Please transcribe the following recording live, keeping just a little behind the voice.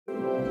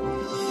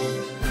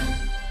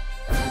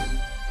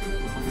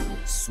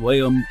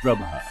Swayam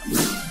Prabha.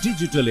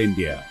 Digital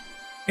India.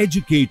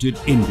 Educated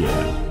India.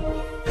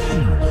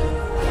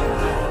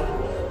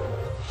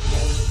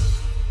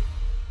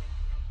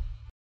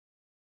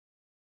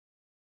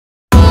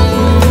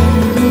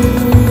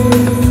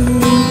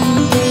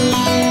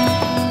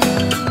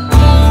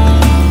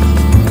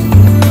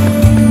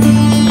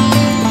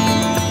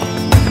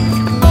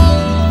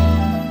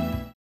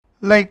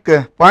 Like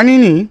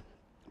Panini,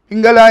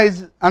 Pingala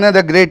is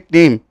another great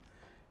name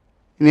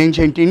in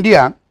ancient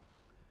India.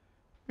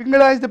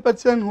 Pingala is the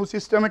person who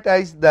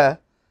systematized the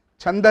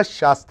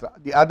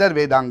Chandahsastra, the other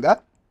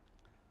Vedanga.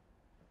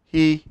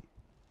 He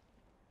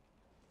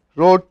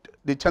wrote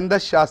the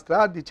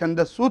Chandahsastra, the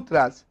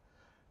Chandahsutras,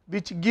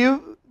 which give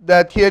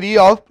the theory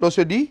of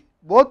prosody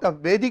both of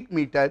Vedic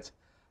meters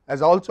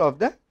as also of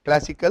the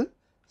classical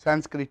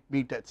Sanskrit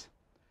meters.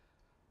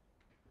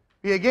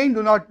 We again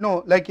do not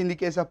know, like in the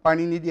case of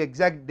Panini, the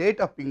exact date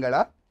of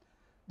Pingala.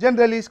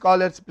 Generally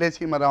scholars place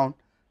him around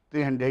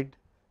 300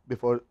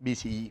 before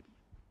BCE.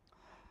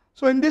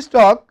 So in this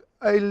talk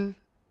I will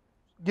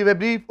give a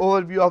brief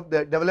overview of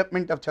the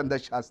development of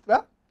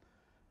Chandahsastra,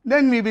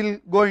 then we will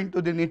go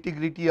into the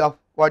nitty-gritty of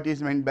what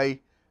is meant by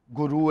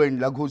Guru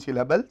and Laghu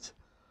syllables,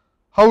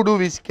 how do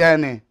we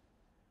scan a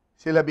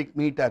syllabic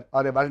meter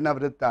or a Varna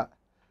Vritta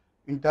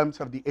in terms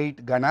of the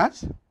 8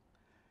 ganas,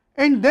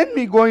 and then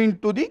we go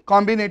into the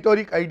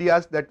combinatoric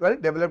ideas that were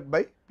developed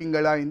by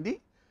Pingala in the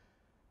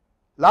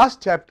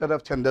last chapter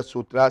of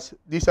Chandahsutras.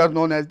 These are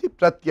known as the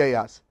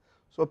pratyayas.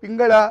 So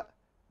Pingala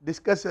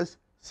discusses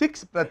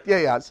 6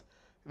 pratyayas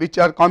which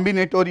are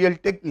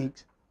combinatorial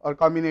techniques or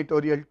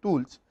combinatorial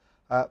tools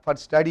for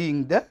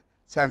studying the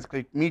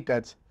Sanskrit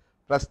meters: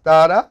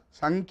 Prastara,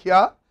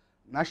 Sankhya,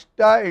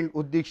 Nashta and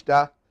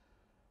Uddishta,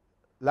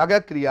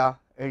 Lagakriya,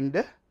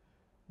 and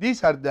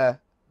these are the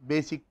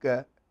basic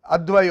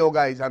Adva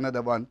Yoga is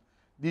another one.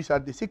 These are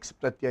the 6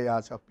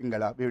 pratyayas of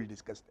Pingala, we will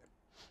discuss them.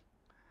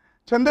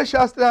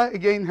 Chandahsastra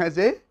again has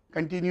a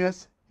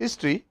continuous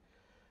history.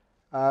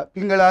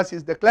 Pingala's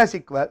is the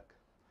classic work.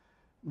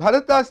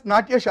 Bharata's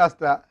Natya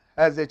Shastra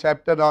has a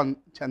chapter on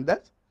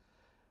Chandas.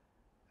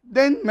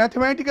 Then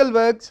mathematical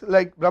works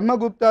like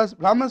Brahmagupta's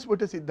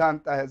Brahmasputa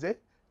Siddhanta has a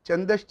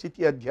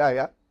Chandaschiti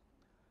Adhyaya.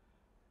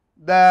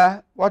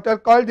 The what are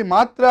called the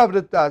Matra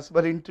Vrittas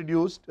were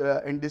introduced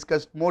and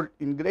discussed more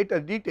in greater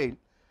detail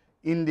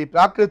in the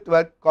Prakrit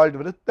work called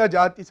Vritta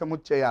Jati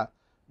Samuchaya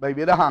by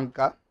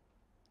Virahanka.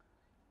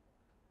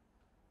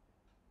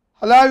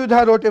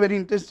 Halayudha wrote a very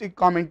interesting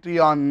commentary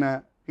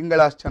on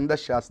Pingala's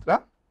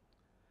Chandahsastra.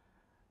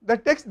 The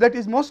text that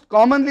is most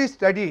commonly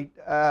studied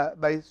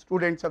by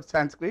students of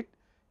Sanskrit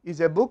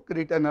is a book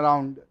written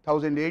around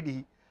 1000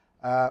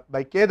 AD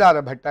by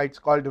Kedara Bhatta. It is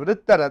called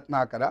Vritta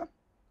Ratnakara.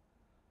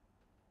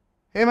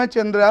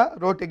 Hemachandra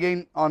wrote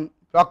again on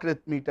Prakrit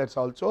meters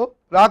also.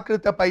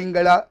 Prakrita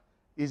Pingala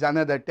is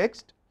another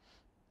text.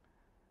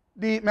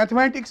 The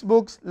mathematics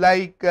books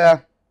like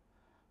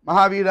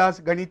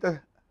Mahavira's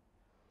Ganita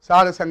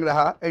Sara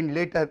Sangraha and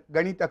later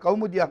Ganita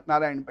Kaumudi of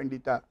Narayan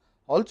Pandita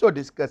also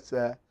discuss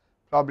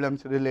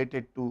problems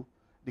related to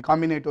the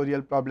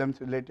combinatorial problems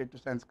related to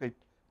Sanskrit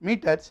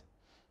meters.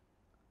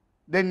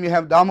 Then we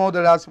have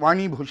Damodara's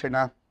Vani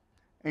Bhushana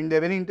and a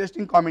very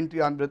interesting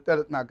commentary on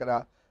Vritta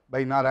Ratnakara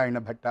by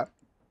Narayana Bhatta.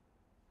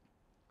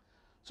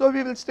 So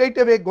we will straight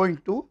away go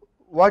into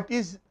what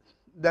is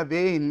the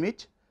way in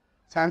which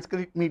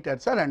Sanskrit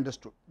meters are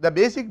understood. The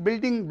basic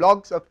building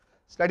blocks of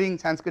studying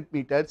Sanskrit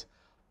meters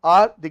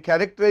are the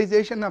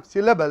characterization of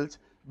syllables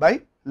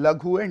by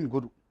Laghu and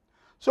Guru.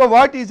 So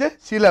what is a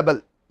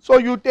syllable? So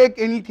you take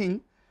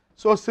anything,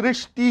 so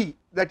Srishti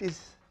that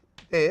is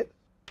there,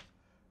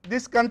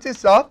 this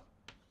consists of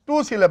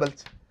 2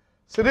 syllables.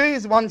 Sri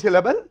is 1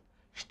 syllable,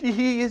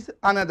 Shtihi is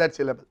another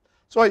syllable.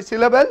 So a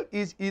syllable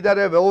is either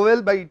a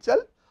vowel by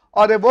itself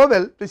or a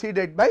vowel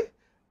preceded by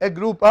a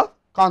group of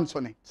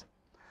consonants.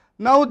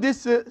 Now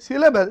these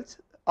syllables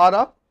are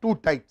of 2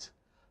 types: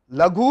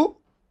 Laghu,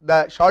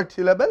 the short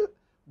syllable;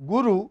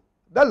 Guru,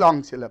 the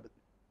long syllable.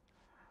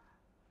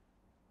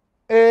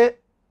 A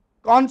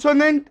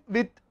consonant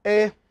with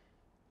a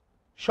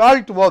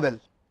short vowel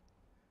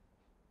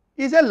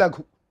is a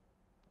Laghu,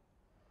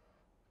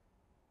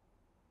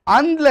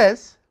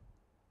 unless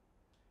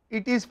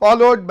it is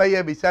followed by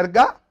a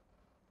Visarga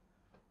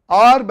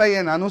or by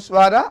an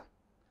Anuswara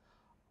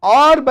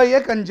or by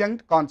a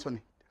conjunct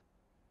consonant.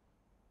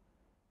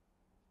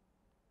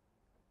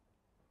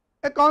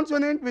 A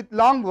consonant with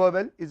long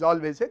vowel is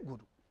always a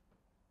Guru.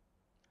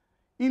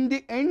 In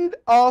the end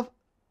of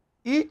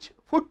each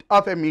foot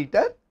of a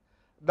meter,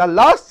 the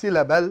last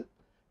syllable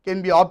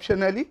can be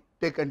optionally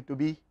taken to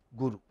be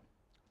Guru.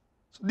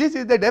 So this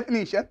is the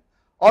definition.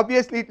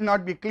 Obviously it will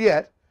not be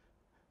clear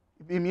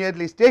if we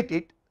merely state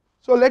it.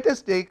 So let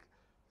us take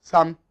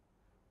some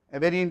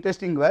very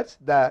interesting words,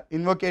 the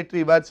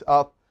invocatory words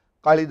of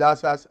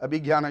Kalidasa's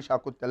Abhigyana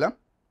Shakuntalam.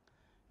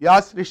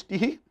 Ya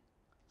Srishtihi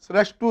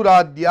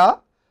Srashturadya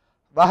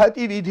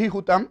Vahati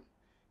Vidhihutam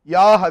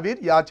Ya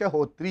Havir Yacha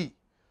Hotri.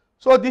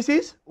 So this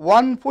is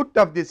 1 foot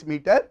of this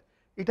meter,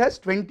 it has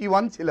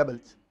 21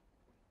 syllables.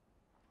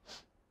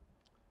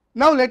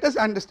 Now let us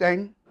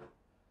understand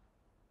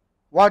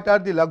what are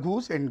the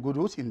laghus and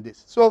gurus in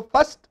this. So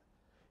first,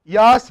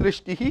 ya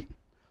srishtihi.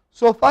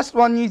 So first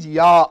one is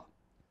ya.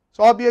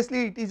 So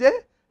obviously it is a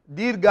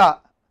dirgha,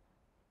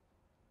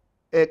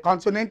 a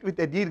consonant with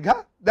a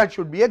dirgha, that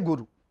should be a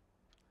guru.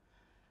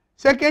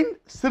 Second,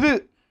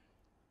 sr.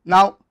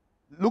 Now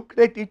look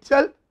at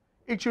itself,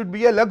 it should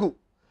be a laghu,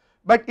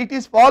 but it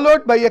is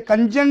followed by a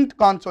conjunct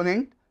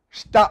consonant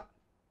sta.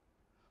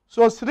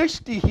 So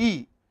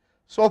srishtihi,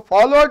 so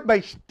followed by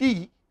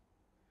shti,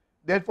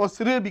 therefore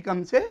sr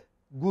becomes a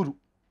guru.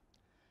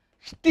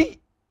 Shti,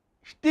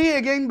 shti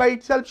again by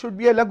itself should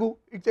be a laghu,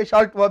 it is a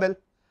short vowel,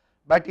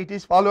 but it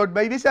is followed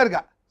by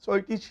visarga, so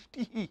it is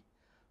shtihi,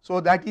 so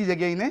that is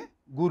again a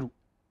guru.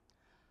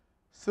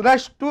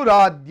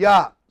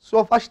 Srashturadya,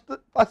 so first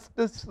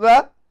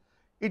sra,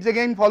 it is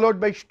again followed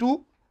by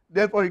shtu,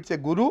 therefore it is a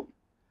guru.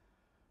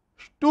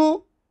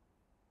 Shtu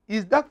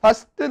is the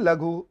first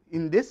laghu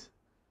in this.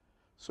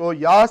 So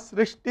ya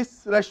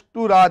srishtis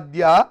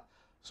srashturadya,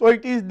 so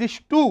it is this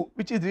shtu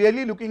which is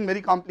really looking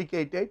very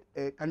complicated,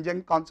 a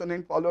conjunct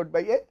consonant followed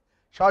by a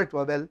short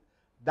vowel,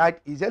 that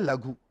is a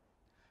laghu.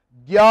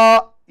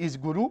 Dya is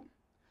guru.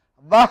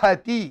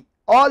 Vahati,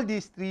 all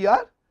these three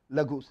are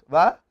laghus.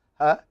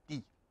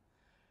 Vahati.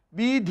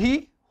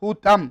 Vidhi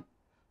hutam,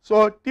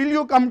 so till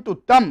you come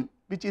to tam,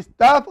 which is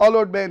ta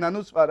followed by an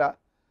anuswara,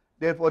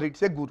 therefore it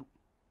is a guru.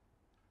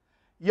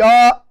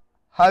 Ya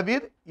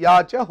havir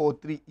yacha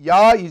hotri,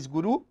 ya is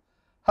guru,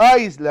 ha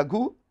is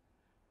laghu,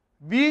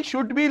 vi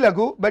should be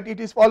laghu, but it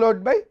is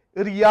followed by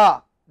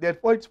riya,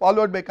 therefore it is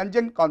followed by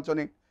conjunct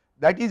consonant,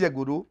 that is a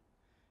guru.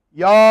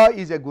 Ya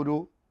is a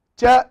guru,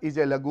 cha is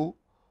a laghu,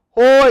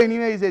 ho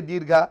anyway is a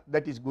dirgha,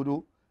 that is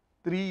guru,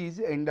 3 is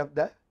end of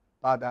the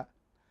pada.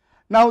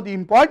 Now the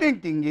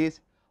important thing is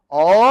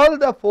all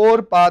the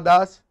 4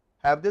 padas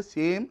have the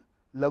same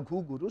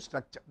laghu guru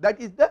structure. That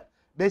is the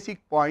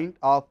basic point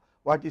of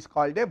what is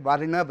called a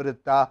varna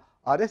vritta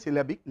or a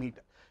syllabic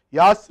meter.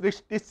 Ya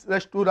srishtis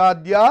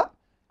rashturadya,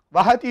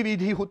 vahati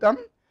vidhi hutam,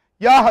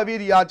 ya havir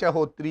yacha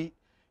hotri,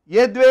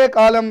 yedve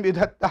kalam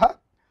vidhatta,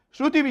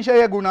 shruti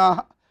vishaya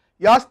gunaha,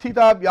 ya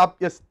sthita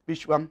vyapyas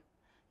vishvam,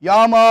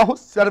 yamahu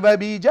sarva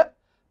bija,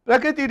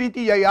 prakriti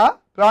riti yaya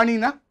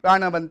pranina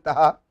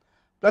pranavantaha,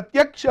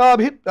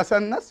 pratyakshabhir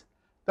prasannas,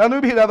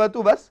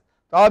 tanubhiravatu vas,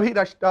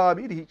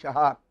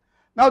 tabhirashtabhirishaha.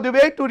 Now the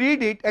way to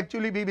read it,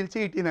 actually we will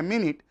see it in a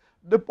minute.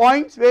 The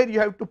points where you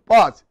have to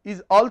pause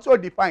is also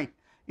defined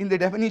in the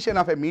definition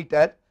of a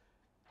meter.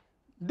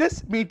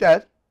 This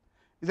meter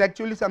is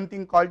actually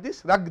something called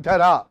this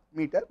Ragdhara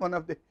meter, one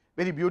of the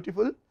very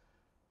beautiful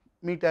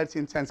meters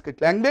in Sanskrit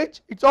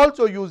language. It is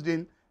also used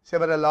in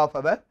several of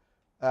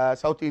our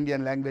South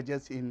Indian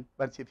languages in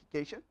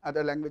versification,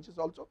 other languages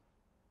also.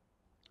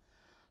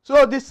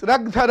 So this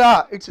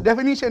Ragdhara, its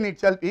definition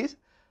itself is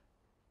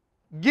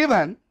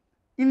given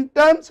in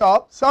terms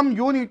of some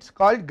units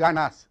called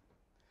ganas.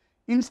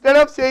 Instead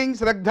of saying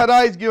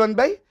Ragdhara is given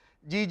by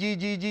G, G,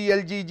 G, G,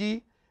 L, G,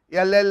 G,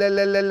 L, L, L,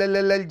 L, L, L,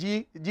 L, L,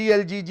 G, G,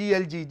 L, G, G,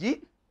 L, G,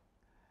 G,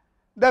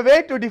 the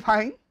way to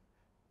define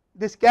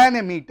this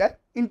can meter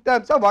in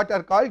terms of what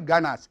are called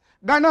ganas.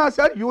 Ganas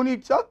are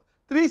units of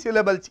 3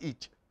 syllables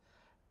each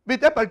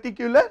with a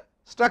particular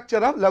structure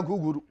of laghu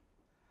guru.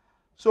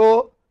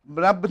 So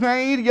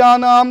brabhnair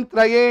yanam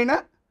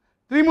trayena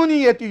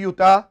trimuniyati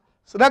yuta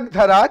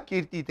sragdhara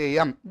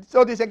kirtiteyam.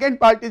 So the second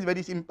part is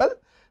very simple.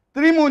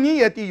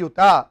 Trimuniyati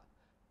yuta,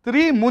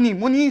 3 muni,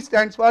 muni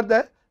stands for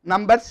the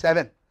number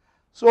 7.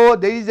 So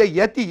there is a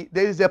yati,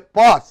 there is a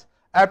pause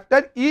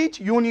after each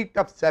unit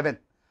of 7.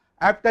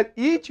 After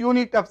each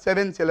unit of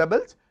 7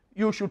 syllables,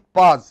 you should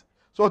pause.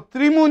 So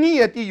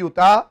Trimuniyati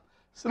yuta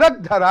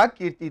sragdhara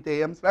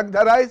kirtiteyam.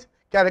 Sragdhara is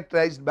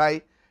characterized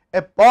by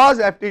a pause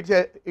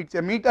after it's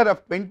a meter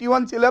of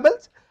 21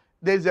 syllables.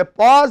 There is a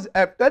pause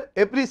after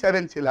every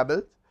 7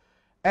 syllables,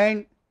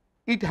 and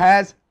it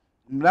has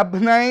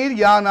Brabhnair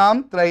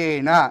yanam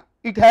trayena.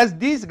 It has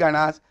these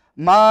ganas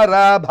ma,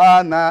 ra,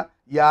 bha, na,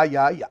 ya,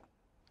 ya, ya.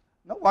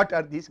 Now what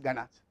are these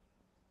ganas?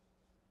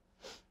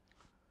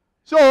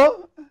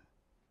 So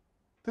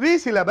 3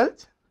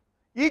 syllables,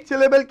 each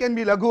syllable can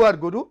be laghu or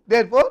guru,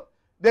 therefore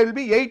there will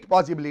be 8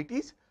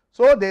 possibilities.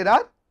 So there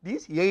are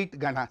these 8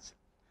 ganas,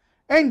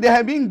 and they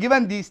have been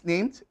given these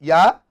names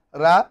ya,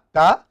 ra,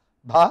 ta,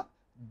 bha,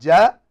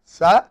 ja,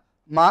 sa,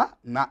 ma,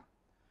 na.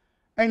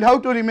 And how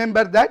to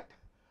remember that?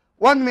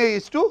 One way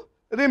is to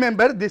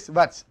remember this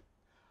verse.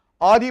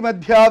 Adi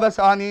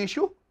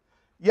madhyavasaneshu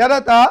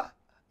yarata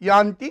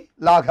yanti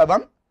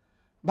laghavam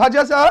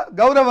bhajasa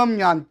gauravam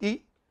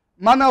yanti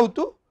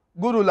manautu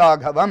guru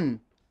laghavam.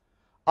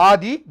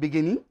 Adi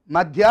beginning,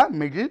 madhya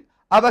middle,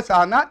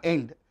 avasana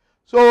end.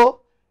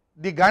 So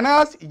the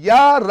ganas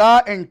ya,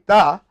 ra and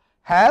ta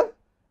have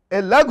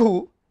a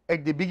laghu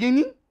at the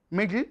beginning,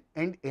 middle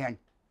and end.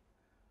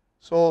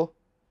 So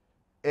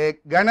a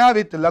gana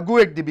with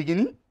laghu at the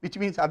beginning, which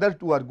means other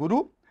 2 are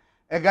guru,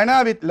 a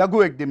gana with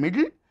laghu at the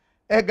middle,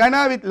 a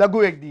gana with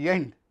laghu at the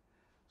end.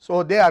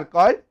 So they are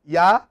called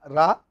ya,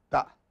 ra,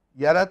 ta.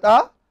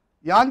 Yarata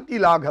yanti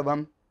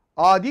laghavam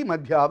adi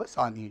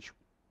madhyavasaneshu.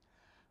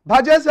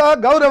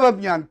 Bhajasa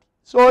Gauravabhyanti.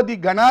 So the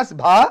ganas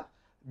Bha,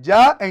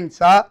 Ja and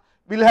Sa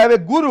will have a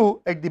guru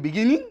at the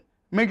beginning,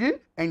 middle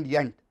and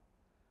end.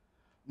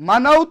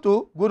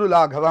 Manautu Guru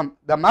Laghavam.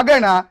 The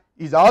Magana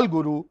is all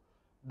Guru,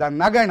 the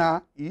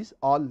Nagana is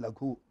all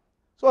Laghu.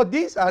 So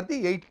these are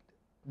the 8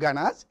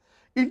 ganas.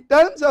 In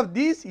terms of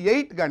these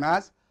 8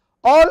 ganas,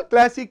 all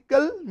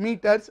classical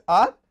meters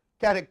are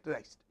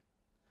characterized.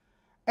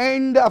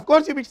 And of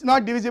course, if it is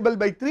not divisible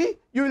by 3,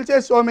 you will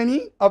say so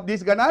many of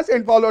these ganas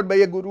and followed by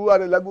a Guru or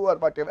a Laghu or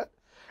whatever.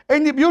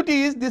 And the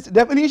beauty is this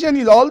definition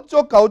is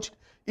also couched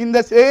in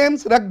the same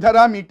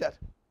Sragdhara meter,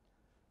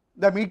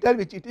 the meter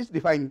which it is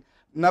defined.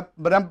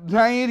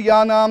 Brahmair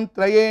yanam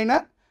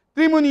trayena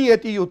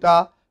trimuniyati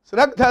yuta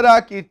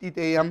Sragdhara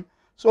kirtiteyam.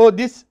 So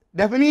this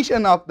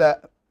definition of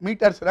the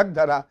meter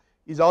Sragdhara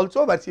is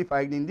also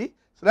versified in the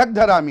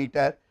Sragdhara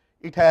meter.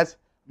 It has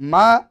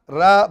Ma,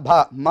 Ra,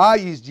 Bha. Ma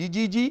is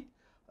GGG,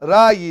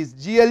 Ra is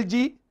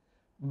GLG,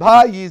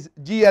 Bha is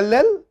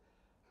GLL,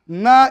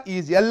 Na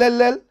is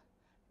LLL,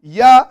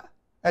 Ya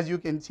as you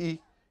can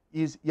see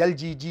is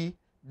LGG.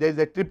 There is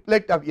a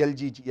triplet of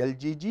LGG,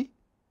 LGG,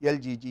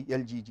 LGG,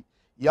 LGG.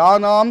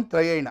 Yanam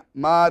Trayena,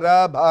 Ma,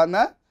 Ra, Bha,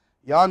 Na,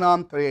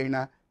 Yanam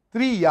Trayena,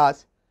 3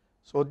 Yas.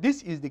 So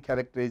this is the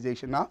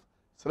characterization of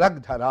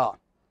Sragdhara.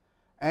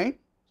 And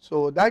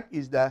so that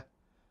is the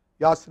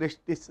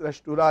Yasrishtis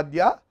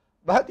Rashturadya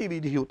Bhati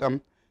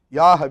Vidhyutam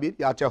Yahavir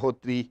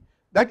Yachahotri.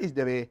 That is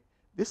the way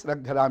this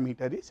Sragdhara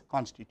meter is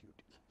constituted.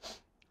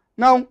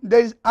 Now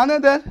there is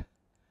another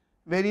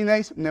very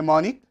nice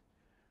mnemonic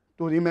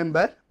to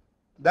remember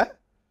the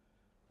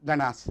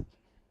ganas.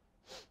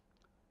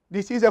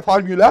 This is a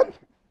formula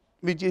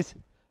which is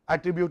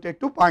attributed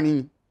to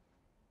Panini.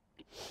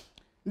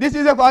 This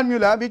is a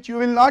formula which you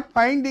will not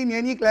find in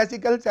any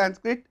classical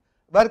Sanskrit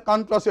work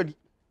on prosody.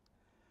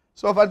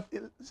 So for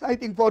I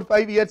think 4 or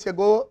 5 years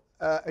ago,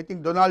 I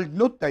think Donald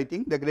Knuth, I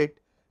think the great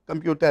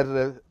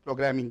computer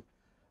programming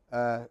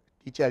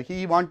teacher,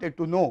 he wanted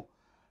to know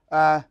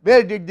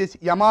where did this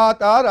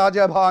Yamata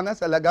Rajabhana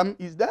Salagam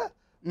is the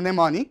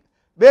mnemonic,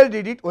 where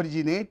did it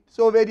originate.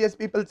 So various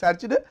people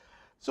searched.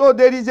 So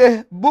there is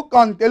a book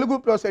on Telugu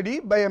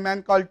prosody by a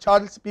man called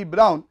Charles P.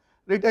 Brown,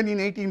 written in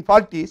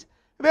 1840s,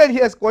 where he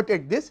has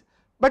quoted this,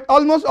 but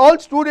almost all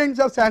students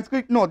of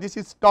Sanskrit know this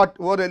is taught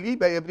orally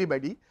by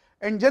everybody,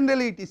 and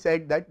generally it is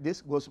said that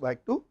this goes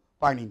back to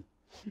Panini.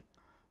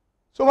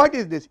 So what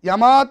is this?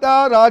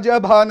 Yamata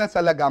Rajabhana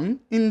Salagam.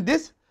 In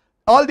this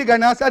all the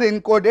ganas are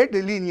encoded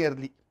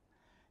linearly.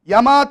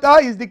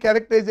 Yamata is the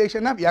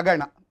characterization of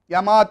Yagana.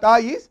 Yamata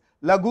is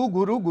Laghu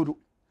Guru Guru.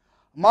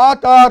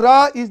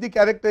 Matara is the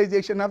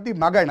characterization of the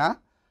Magana.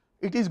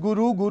 It is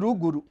Guru Guru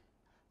Guru.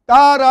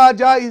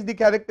 Taraja is the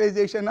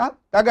characterization of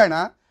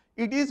Tagana.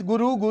 It is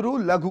Guru Guru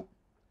Laghu.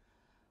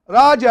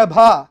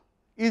 Rajabha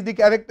is the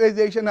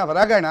characterization of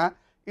Ragana.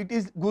 It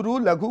is Guru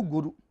Laghu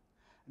Guru.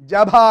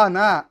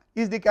 Jabhana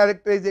is the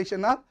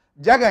characterization of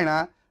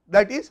Jagana,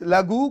 that is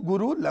Laghu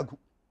Guru Laghu.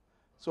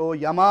 So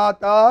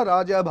Yamata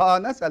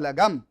Rajabhana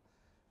Salagam.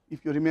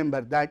 If you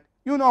remember that,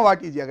 you know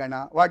what is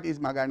Yagana, what is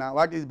Magana,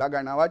 what is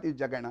Bhagana, what is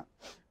Jagana.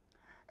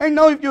 And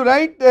now if you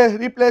write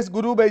replace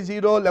Guru by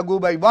 0, Laghu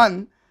by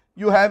 1,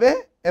 you have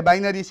a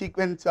binary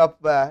sequence of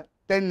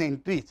 10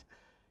 entries.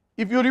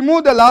 If you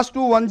remove the last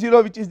two 1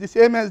 0, which is the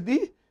same as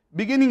the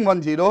beginning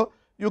 1 0,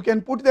 you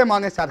can put them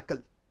on a circle.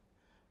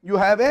 You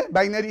have a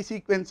binary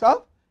sequence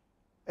of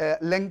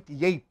length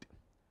 8.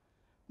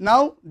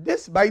 Now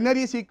this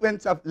binary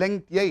sequence of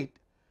length 8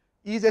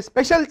 is a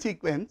special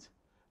sequence.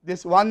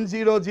 This 1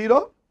 0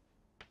 0,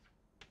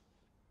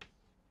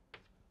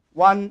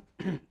 1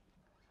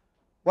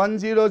 1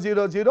 0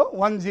 0 0,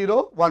 1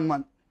 0 1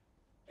 1.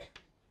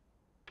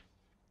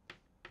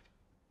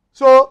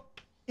 So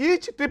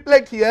each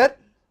triplet here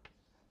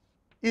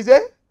is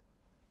a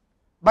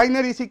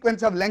binary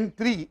sequence of length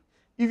 3.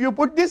 If you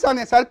put this on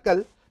a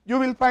circle, you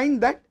will find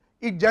that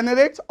it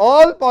generates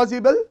all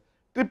possible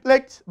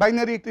triplets,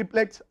 binary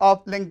triplets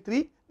of length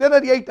 3. There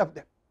are 8 of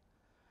them,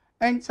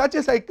 and such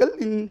a cycle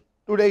in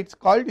today it is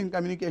called in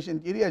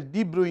communication theory as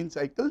De Bruijn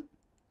cycle.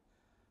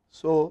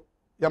 So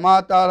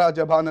Yamata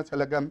Rajabhana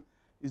Salagam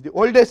is the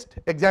oldest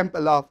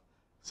example of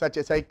such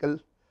a cycle.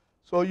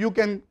 So you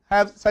can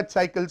have such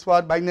cycles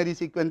for binary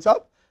sequence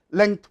of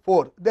length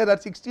 4. There are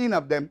 16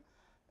 of them.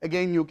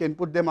 Again you can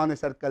put them on a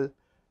circle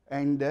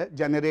and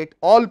generate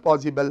all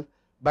possible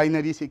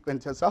binary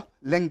sequences of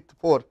length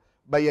 4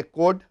 by a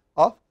code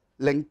of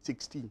length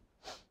 16,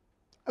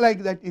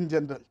 like that in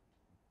general.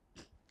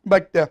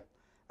 But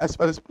as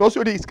far as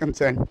prosody is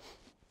concerned,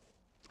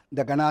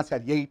 the ganas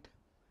are 8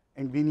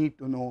 and we need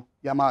to know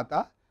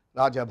Yamata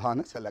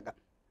Rajabhana Salagam.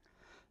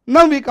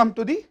 Now we come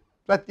to the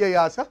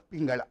pratyayas of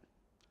Pingala.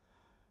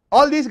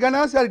 All these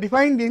ganas are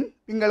defined in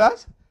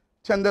Pingala's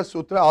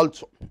Chandahsastra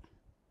also.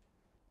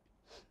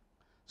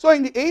 So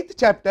in the 8th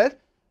chapter,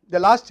 the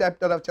last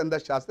chapter of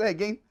Chandahsastra,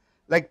 again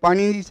like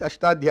Panini's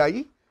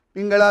Ashtadhyayi,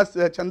 Pingala's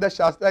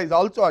Chandahsastra is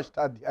also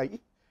Ashtadhyayi,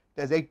 it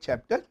has 8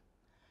 chapters.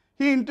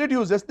 He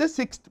introduces the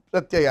 6th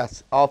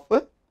pratyayas of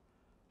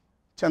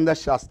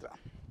Chandahsastra.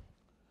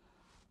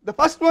 The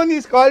first one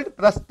is called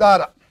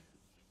Prastara.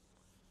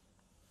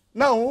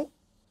 Now,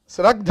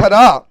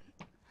 Sragdhara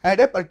had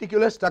a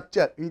particular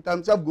structure in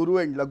terms of Guru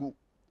and Lagu.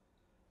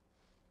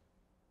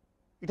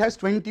 It has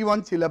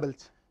 21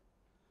 syllables.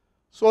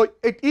 So,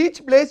 at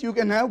each place you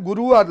can have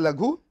Guru or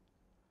Lagu.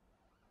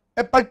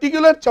 A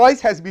particular choice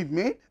has been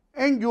made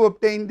and you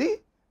obtain the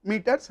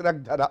meter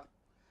Sragdhara.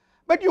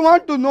 But you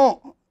want to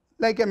know,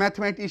 like a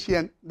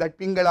mathematician that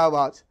Pingala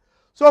was.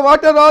 So,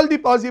 what are all the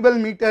possible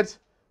meters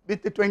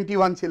with the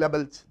 21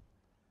 syllables?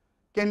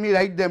 Can we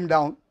write them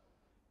down?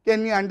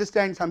 Can we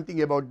understand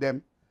something about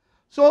them?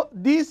 So,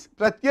 these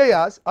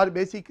pratyayas are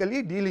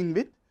basically dealing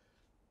with,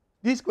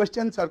 these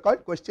questions are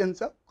called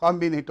questions of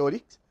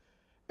combinatorics,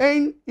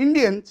 and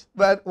Indians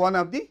were one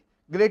of the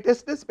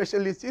greatest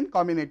specialists in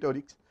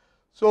combinatorics.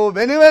 So,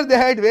 whenever they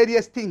had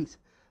various things,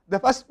 the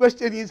first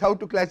question is how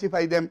to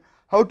classify them,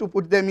 how to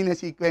put them in a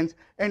sequence,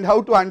 and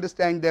how to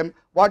understand them,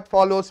 what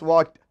follows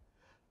what.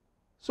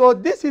 So,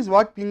 this is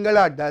what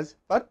Pingala does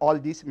for all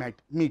these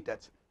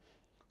meters.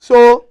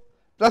 So,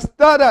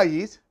 Prastara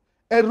is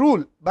a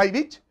rule by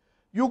which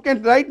you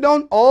can write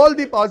down all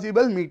the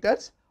possible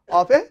meters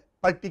of a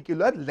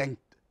particular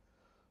length.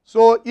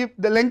 So, if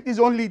the length is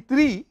only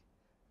 3,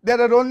 there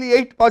are only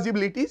 8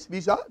 possibilities.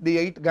 We saw the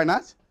 8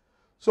 ganas.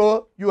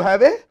 So, you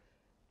have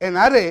an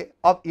array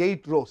of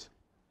 8 rows,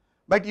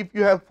 but if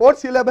you have 4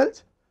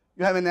 syllables,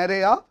 you have an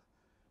array of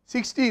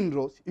 16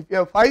 rows. If you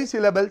have 5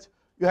 syllables,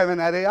 you have an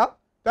array of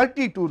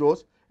 32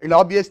 rows, and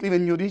obviously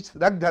when you reach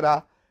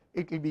Sragdhara,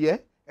 it will be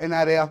an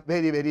array of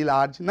very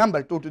large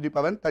number, 2 to the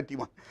power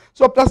 31.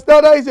 So,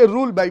 Prastara is a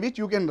rule by which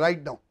you can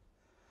write down.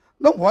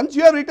 Now, once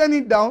you have written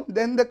it down,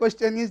 then the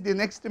question is, the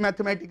next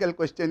mathematical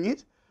question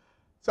is,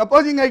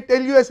 supposing I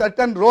tell you a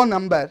certain row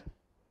number,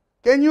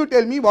 can you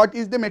tell me what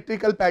is the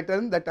metrical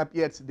pattern that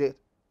appears there?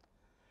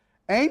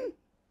 And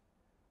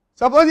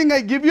supposing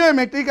I give you a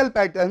metrical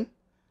pattern,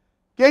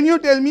 can you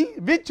tell me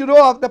which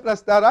row of the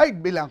Prastara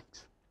it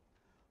belongs?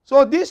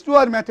 So, these two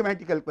are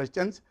mathematical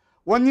questions.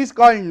 One is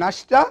called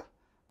Nashta,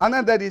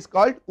 another is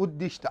called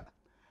Uddishta.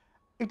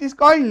 It is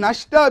called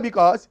Nashta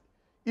because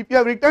if you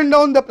have written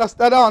down the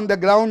Prastara on the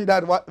ground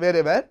or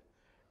wherever,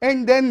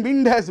 and then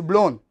wind has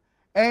blown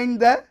and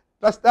the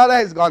Prastara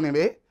has gone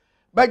away,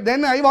 but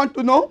then I want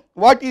to know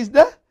what is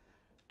the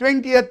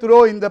 20th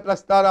row in the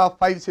Prastara of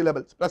 5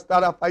 syllables.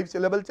 Prastara of 5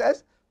 syllables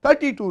has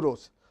 32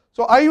 rows.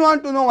 So, I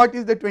want to know what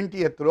is the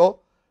 20th row.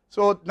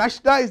 So,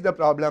 Nashta is the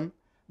problem.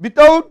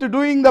 Without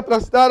doing the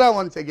Prastara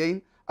once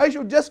again, I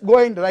should just go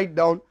and write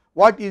down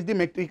what is the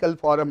metrical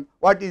form,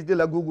 what is the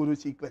Lagu Guru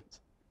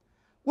sequence.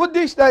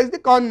 Uddishta is the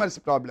converse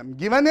problem.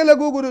 Given a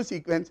Lagu Guru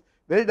sequence,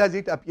 where does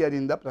it appear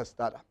in the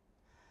Prastara?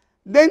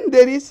 Then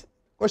there is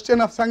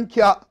question of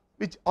Sankhya,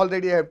 which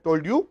already I have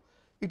told you.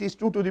 It is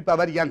 2 to the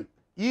power n.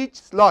 Each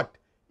slot,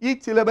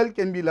 each syllable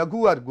can be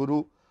Lagu or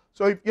Guru.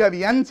 So, if you have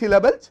n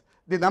syllables,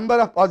 the number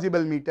of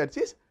possible meters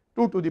is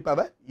 2 to the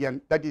power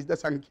n, that is the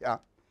Sankhya.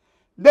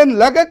 Then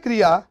Laga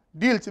Kriya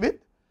deals with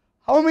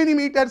how many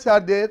meters are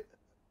there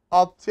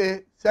of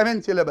say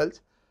 7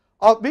 syllables,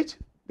 of which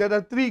there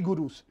are 3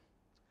 Gurus.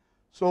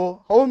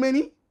 So, how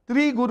many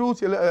 3 Guru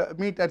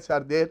meters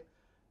are there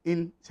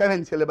in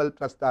 7 syllable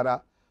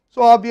Prastara?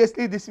 So,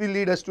 obviously this will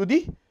lead us to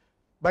the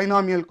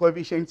binomial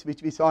coefficients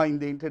which we saw in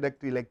the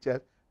introductory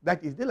lecture,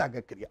 that is the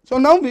Laga Kriya. So,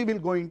 now we will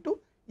go into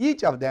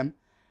each of them,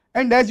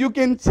 and as you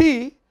can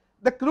see,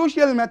 the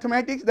crucial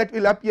mathematics that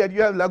will appear,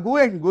 you have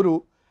Lagu and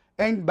Guru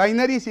and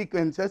binary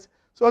sequences.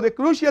 So, the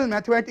crucial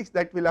mathematics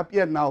that will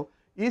appear now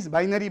is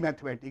binary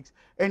mathematics,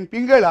 and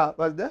Pingala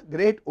was the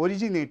great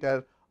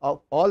originator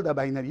of all the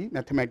binary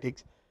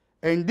mathematics,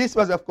 and this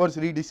was of course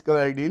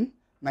rediscovered in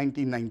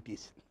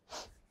 1990s.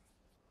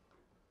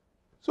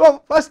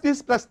 So, first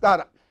is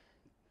Prastara.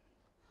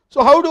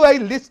 So, how do I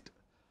list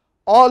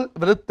all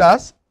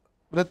vrittas?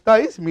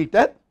 Vritta is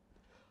meter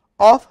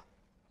of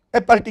a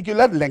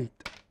particular length.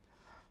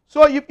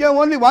 So, if you have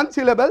only one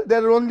syllable,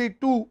 there are only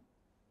 2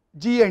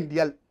 G and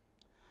L.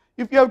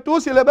 If you have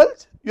 2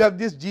 syllables, you have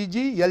this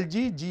GG,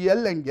 LG,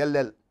 GL and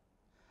LL.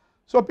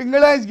 So,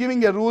 Pingala is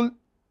giving a rule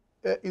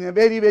in a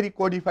very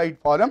codified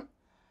form.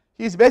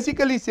 He is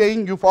basically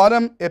saying you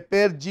form a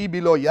pair G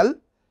below L,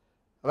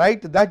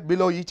 write that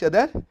below each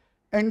other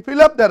and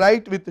fill up the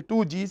right with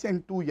 2 G's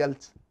and 2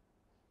 L's.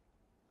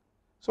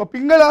 So,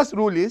 Pingala's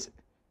rule is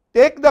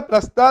take the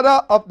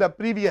Prastara of the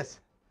previous,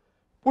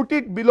 put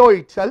it below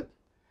itself,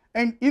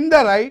 and in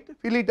the right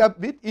fill it up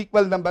with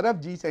equal number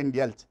of G's and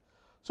L's.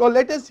 So,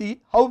 let us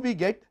see how we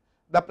get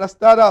the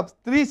Prastara of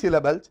 3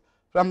 syllables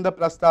from the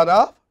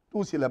Prastara of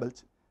 2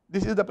 syllables.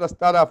 This is the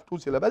Prastara of 2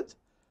 syllables.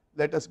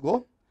 Let us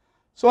go.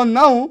 So,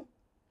 now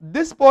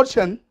this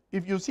portion,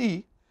 if you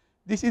see,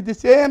 this is the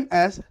same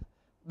as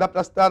the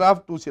Prastara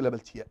of 2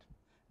 syllables here.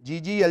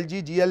 GG,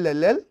 LG,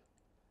 GL, LL,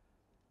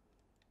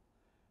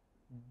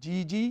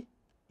 GG,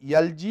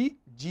 LG,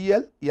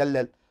 GL,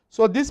 LL.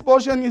 So, this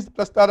portion is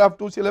Prastara of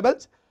 2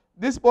 syllables.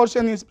 This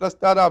portion is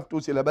Prastara of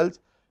 2 syllables.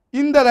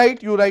 In the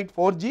right you write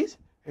 4 G's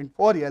and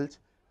 4 L's.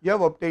 You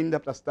have obtained the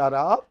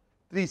Prastara of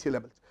 3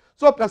 syllables.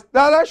 So,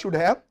 Prastara should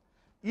have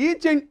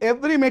each and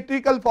every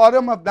metrical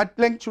form of that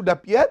length should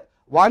appear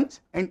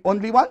once and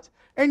only once,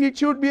 and it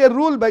should be a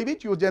rule by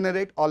which you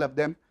generate all of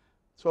them.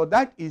 So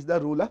that is the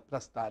rule of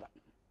Prastara.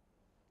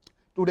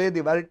 Today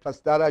the word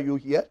Prastara you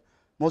hear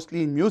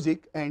mostly in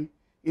music, and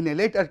in a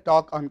later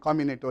talk on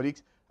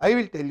combinatorics I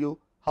will tell you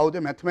how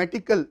the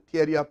mathematical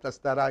theory of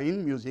Prastara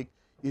in music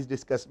is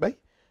discussed by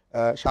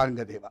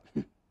Shangadeva.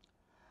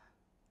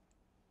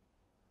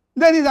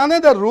 There is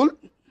another rule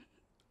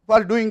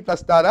for doing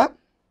Prastara.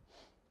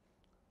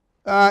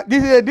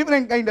 This is a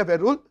different kind of a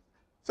rule.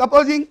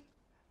 Supposing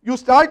you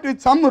start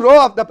with some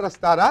row of the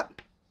Prastara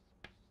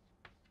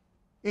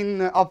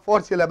of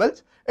 4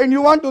 syllables and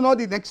you want to know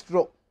the next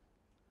row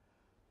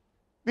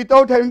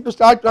without having to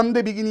start from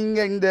the beginning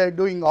and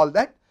doing all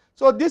that.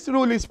 So this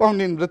rule is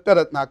found in Vritta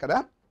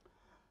Ratnakara.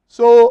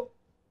 So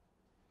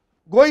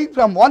going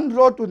from one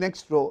row to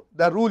next row,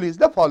 the rule is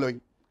the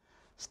following.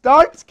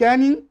 Start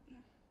scanning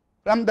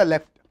from the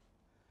left.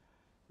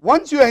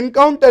 Once you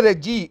encounter a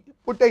G,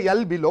 put a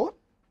L below.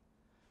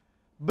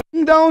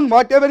 Bring down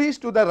whatever is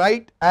to the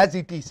right as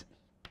it is.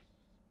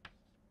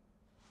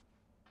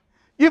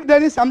 If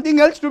there is something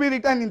else to be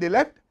written in the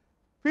left,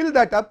 fill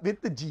that up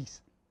with the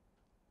G's.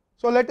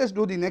 So let us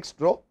do the next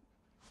row.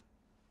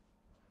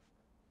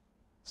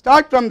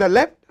 Start from the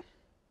left.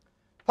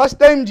 First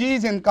time G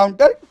is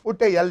encountered,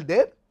 put a L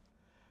there.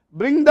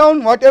 Bring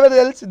down whatever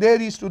else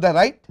there is to the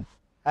right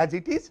as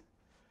it is.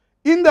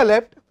 In the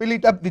left, fill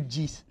it up with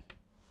G's.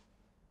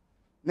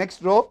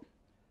 Next row,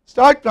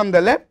 start from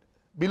the left.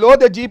 Below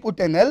the G put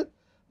an L,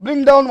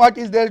 bring down what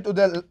is there to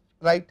the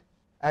right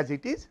as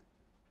it is.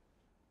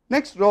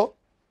 Next row,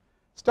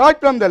 start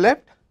from the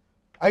left,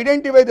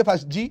 identify the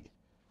first G,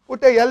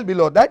 put a L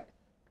below that,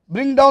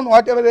 bring down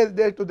whatever is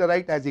there to the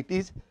right as it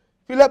is,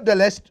 fill up the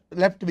left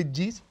with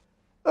G's.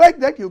 Like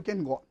that you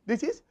can go on.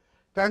 This is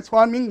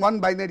transforming one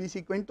binary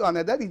sequence to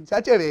another in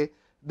such a way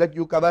that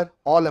you cover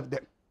all of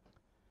them.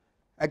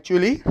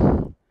 Actually,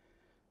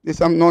 this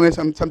is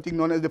something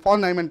known as the von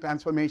Neumann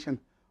transformation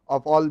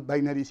of all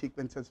binary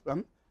sequences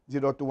from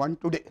 0 to 1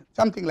 today.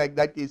 Something like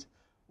that is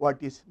what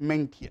is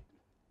meant here.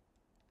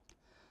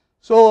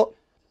 So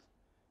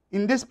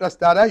in this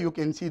Prastara you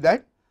can see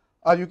that,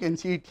 or you can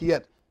see it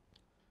here.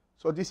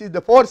 So this is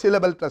the 4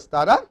 syllable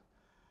Prastara.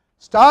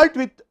 Start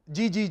with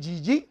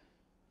GG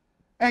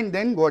and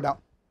then go down.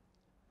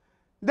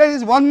 There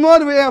is one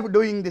more way of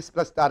doing this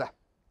Prastara.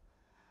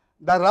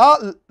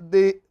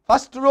 The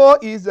first row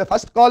is, the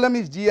first column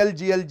is GL,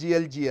 GL,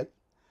 GL, GL.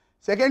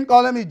 Second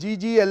column is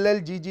GG,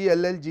 LL, GG,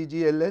 LL,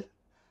 GG, LL.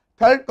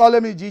 Third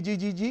column is GG,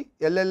 GG,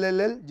 LL,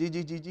 LL,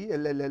 GG, GG,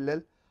 LL,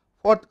 LL.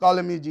 Fourth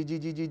column is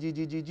GG, GG,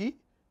 GG, GG,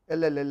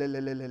 LL,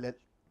 LL, LL.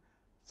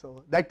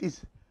 So that is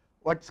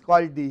what is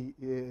called the,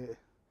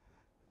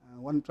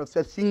 one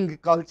Professor Singh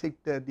calls it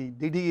the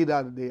Didir,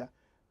 or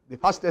the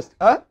fastest,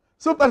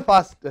 super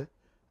fast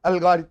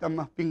algorithm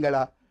of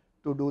Pingala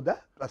to do the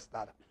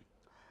Prastara.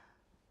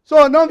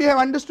 So now we have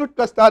understood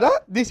Prastara.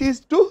 This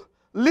is to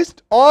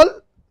list all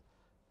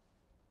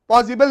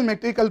possible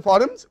metrical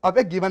forms of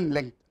a given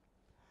length.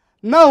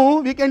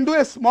 Now we can do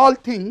a small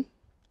thing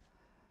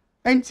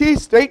and see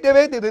straight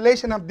away the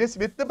relation of this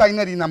with the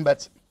binary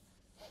numbers.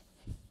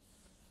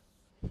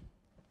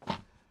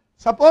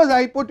 Suppose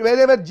I put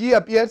wherever G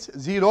appears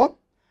 0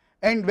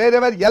 and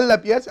wherever L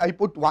appears I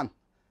put 1.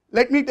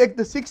 Let me take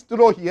the 6th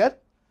row here,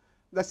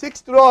 the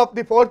 6th row of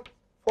the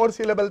 4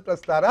 syllable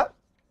Prastara.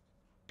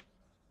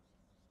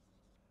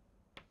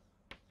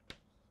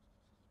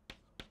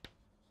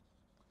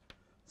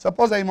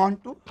 Suppose I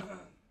want to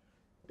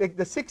take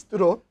the 6th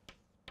row.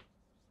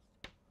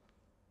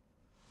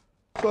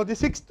 So the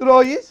 6th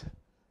row is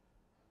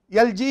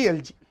LG,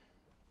 LG.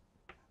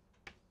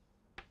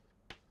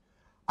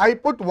 I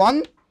put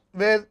 1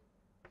 where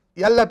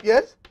L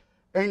appears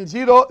and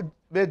 0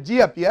 where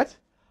G appears.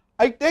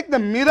 I take the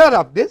mirror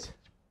of this,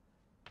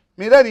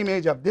 mirror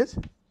image of this,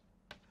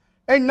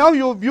 and now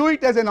you view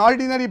it as an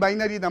ordinary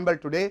binary number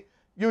today,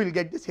 you will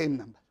get the same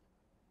number.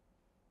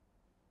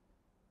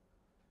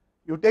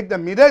 You take the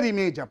mirror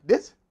image of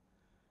this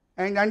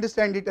and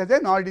understand it as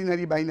an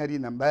ordinary binary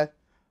number.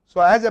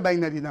 So as a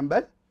binary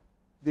number,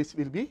 this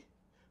will be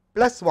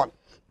plus 1.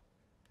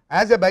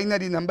 As a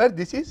binary number,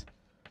 this is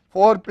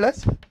 4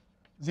 plus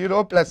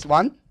 0 plus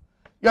 1.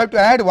 You have to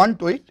add 1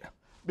 to it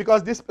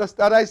because this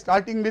Prastara is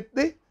starting with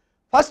the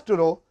first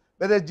row,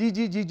 whether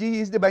GG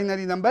is the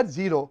binary number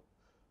 0.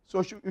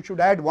 So you should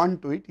add 1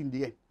 to it in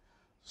the end.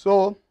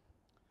 So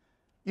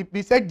if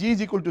we said G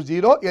is equal to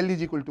 0, L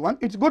is equal to 1,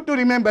 it is good to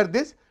remember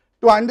this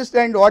to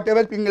understand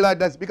whatever Pingala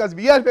does, because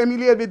we are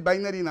familiar with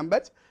binary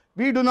numbers,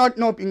 we do not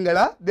know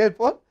Pingala,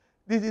 therefore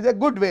this is a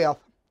good way of.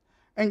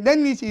 And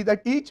then we see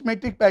that each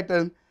metric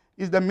pattern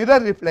is the mirror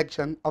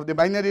reflection of the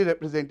binary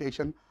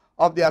representation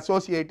of the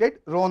associated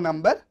row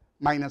number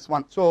minus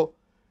 1. So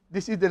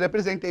this is the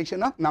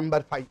representation of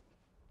number 5.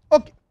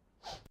 Okay.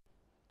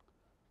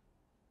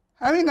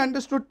 Having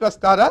understood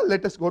Prastara,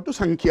 let us go to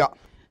Sankhya.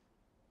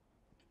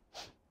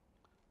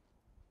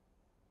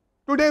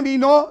 Today we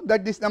know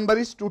that this number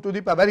is 2 to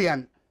the power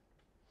n.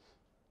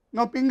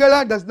 Now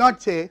Pingala does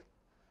not say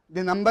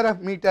the number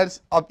of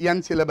meters of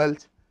n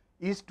syllables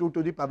is 2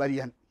 to the power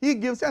n. He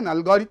gives an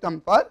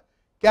algorithm for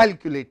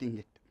calculating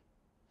it,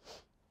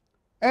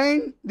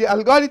 and the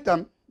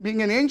algorithm,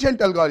 being an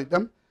ancient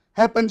algorithm,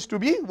 happens to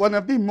be one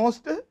of the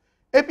most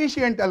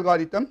efficient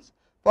algorithms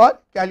for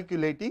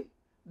calculating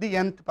the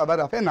nth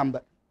power of a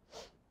number.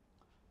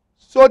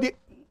 So,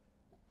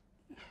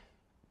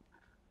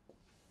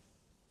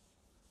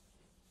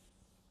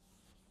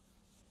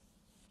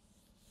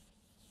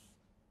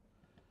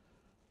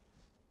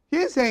 he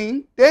is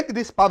saying take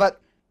this power.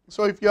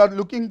 So, if you are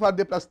looking for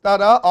the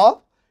prastara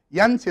of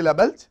n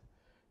syllables,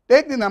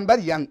 take the number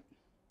n.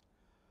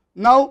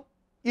 Now,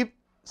 if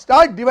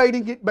start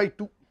dividing it by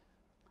 2.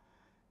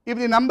 If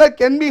the number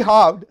can be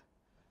halved,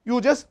 you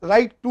just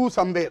write 2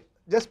 somewhere,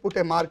 just put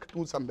a mark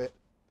 2 somewhere.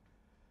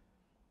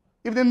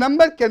 If the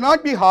number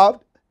cannot be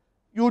halved,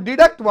 you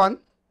deduct 1,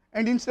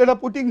 and instead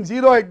of putting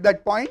 0 at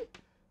that point,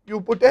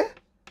 you put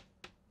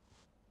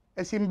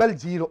a symbol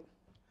 0.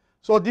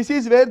 So, this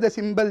is where the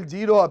symbol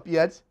 0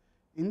 appears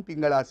in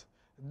Pingalas.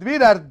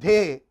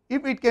 Dvirardhe,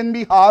 if it can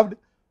be halved,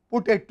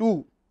 put a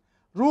 2.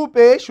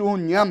 Rupe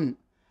shunyam,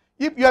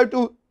 if you have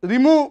to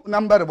remove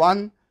number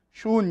 1,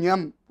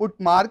 shunyam, put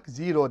mark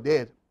 0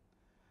 there.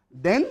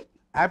 Then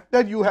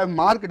after you have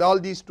marked all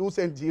these 2s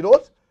and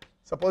 0s,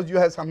 suppose you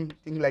have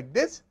something like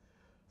this,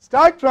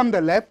 start from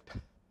the left,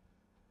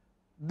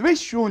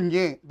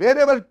 dvishunye,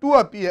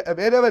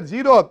 wherever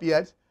 0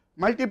 appears,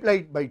 multiply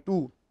it by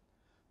 2.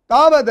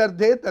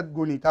 Tavadardhe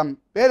tadgunitam,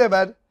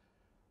 wherever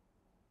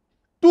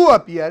 2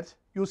 appears,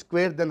 you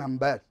square the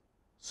number.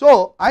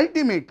 So,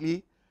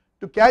 ultimately,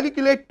 to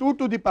calculate 2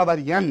 to the power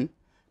n,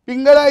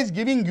 Pingala is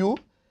giving you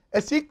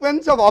a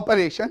sequence of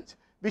operations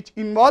which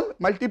involve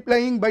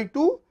multiplying by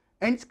 2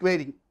 and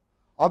squaring.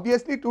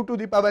 Obviously, 2 to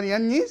the power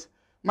n is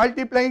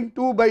multiplying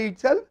 2 by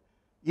itself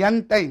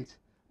n times,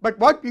 but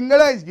what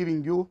Pingala is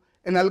giving you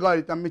an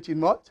algorithm which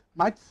involves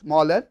much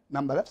smaller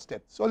number of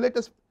steps. So, let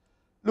us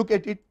look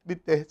at it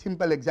with a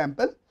simple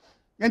example.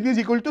 N is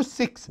equal to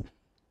 6.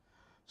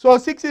 So,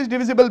 6 is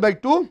divisible by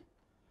 2.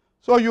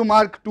 So, you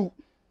mark 2.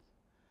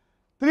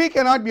 3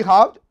 cannot be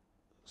halved.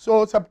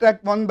 So,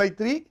 subtract 1 by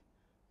 3,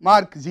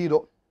 mark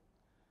 0.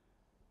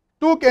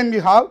 2 can be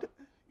halved,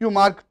 you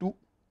mark 2.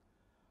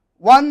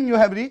 1 you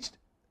have reached,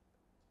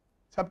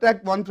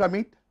 subtract 1 from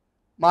it,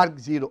 mark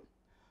 0.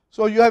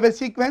 So, you have a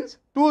sequence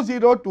 2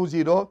 0 2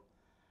 0,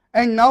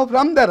 and now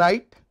from the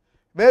right,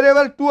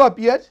 wherever 2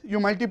 appears, you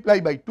multiply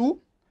by 2.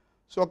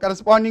 So,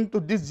 corresponding to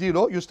this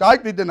 0, you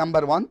start with the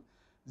number 1,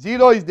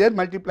 0 is there,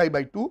 multiply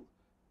by 2,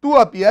 2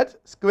 appears,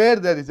 square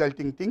the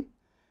resulting thing,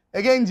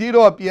 again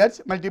 0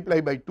 appears,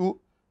 multiply by 2,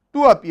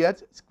 2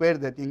 appears, square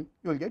the thing,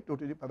 you will get 2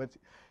 to the power 6.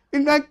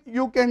 In fact,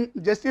 you can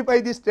justify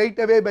this straight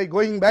away by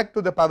going back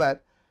to the power.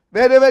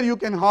 Wherever you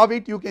can halve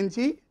it, you can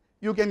see,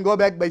 you can go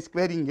back by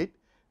squaring it.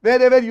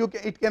 Wherever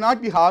it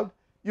cannot be halved,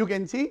 you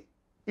can see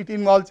it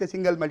involves a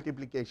single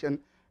multiplication,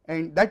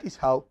 and that is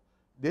how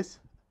this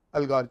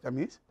algorithm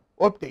is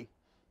obtained.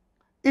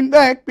 In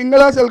fact,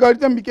 Pingala's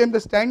algorithm became the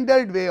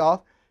standard way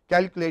of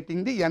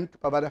calculating the nth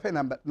power of a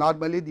number.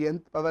 Normally, the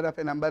nth power of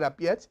a number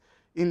appears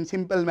in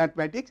simple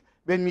mathematics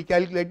when we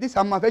calculate the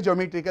sum of a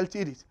geometrical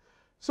series.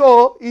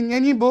 So, in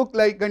any book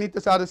like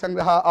Ganita Sara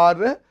Sangraha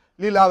or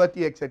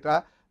Lilavati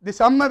etc., the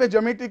sum of a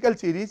geometrical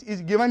series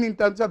is given in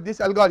terms of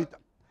this algorithm.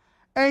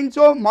 And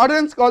so,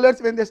 modern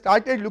scholars, when they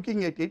started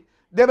looking at it,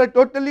 they were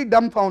totally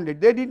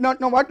dumbfounded. They did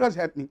not know what was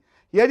happening.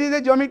 Here is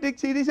a geometric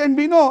series, and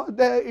we know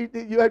that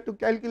you have to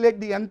calculate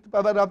the nth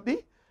power of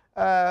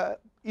the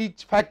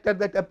each factor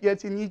that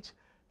appears in each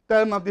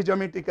term of the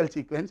geometrical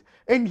sequence,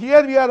 and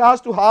here we are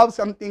asked to halve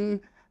something,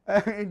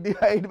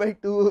 divide by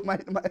 2,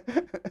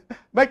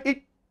 but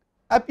it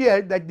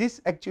appeared that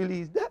this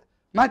actually is the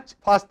much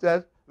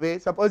faster way.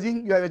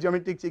 Supposing you have a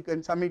geometric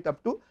sequence, sum it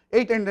up to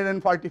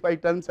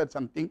 845 terms or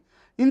something.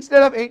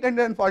 Instead of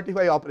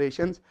 845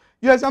 operations,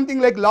 you have something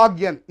like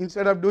log n.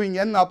 Instead of doing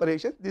n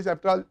operations, this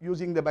after all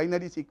using the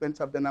binary sequence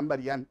of the number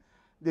n,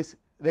 this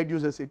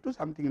reduces it to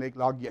something like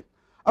log n.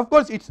 Of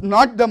course, it is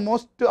not the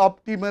most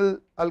optimal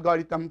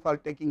algorithm for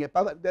taking a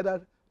power. There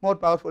are more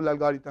powerful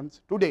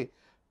algorithms today,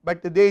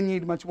 but they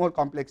need much more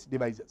complex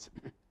devices.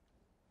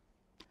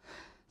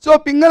 So,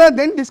 Pingala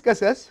then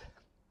discusses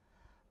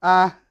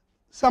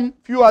some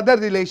few other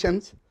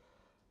relations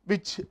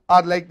which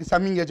are like the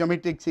summing a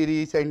geometric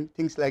series and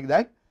things like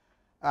that.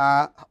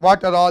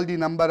 What are all the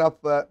number of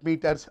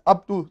meters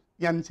up to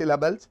n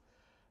syllables,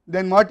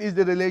 then what is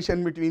the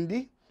relation between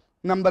the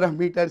number of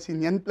meters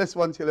in n plus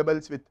 1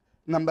 syllables with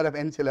number of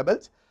n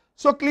syllables.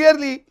 So,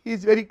 clearly he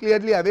is very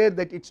clearly aware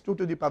that it is 2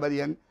 to the power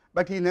n,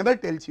 but he never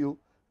tells you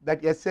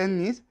that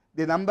Sn is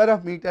the number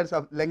of meters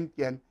of length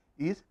n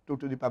is 2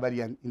 to the power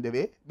n in the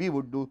way we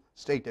would do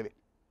straight away.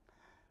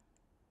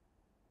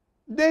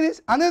 There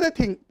is another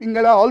thing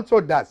Pingala also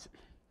does.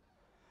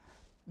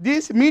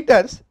 These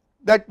meters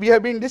that we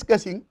have been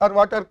discussing are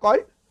what are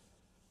called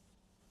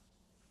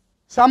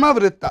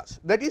samavrittas,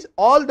 that is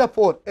all the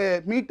 4.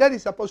 A meter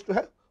is supposed to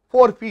have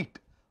 4 feet,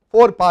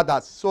 4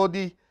 padas. So,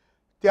 the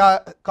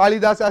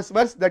Kalidasa's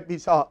verse that we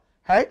saw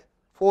had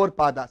 4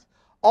 padas.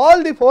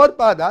 all the 4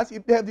 padas,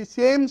 if they have the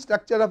same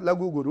structure of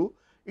Lagu Guru,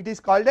 it is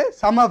called a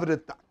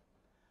Samavritta.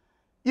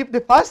 If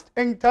the first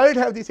and third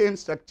have the same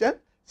structure,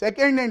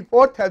 second and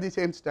fourth have the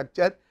same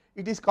structure,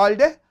 it is called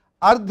a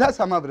Ardha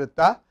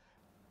Samavritta.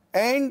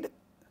 And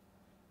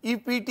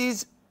if it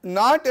is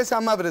not a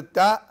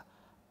Samavritta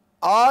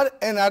or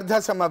an Ardha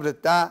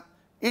Samavritta,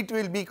 it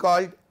will be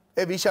called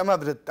a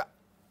Vishamavritta.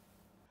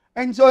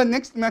 And so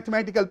next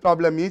mathematical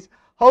problem is,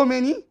 how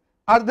many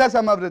Ardha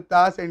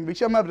Samavrittas and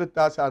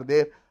Vishamavrittas are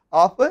there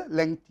of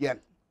length n.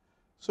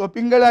 So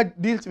Pingala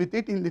deals with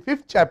it in the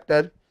 5th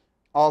chapter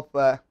of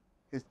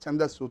his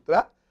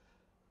Chandahsastra.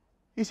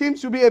 He seems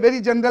to be a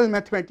very general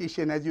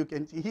mathematician, as you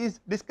can see. He is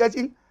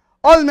discussing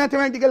all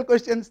mathematical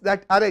questions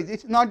that arise.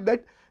 It is not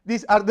that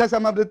these Ardha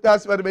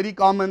Samavrittas were very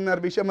common or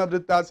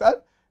Vishamavrittas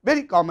are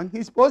very common. He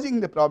is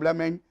posing the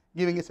problem and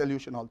giving a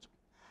solution also.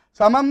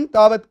 Samam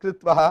tavat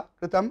kritvaha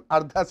kritam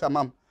ardha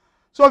samam.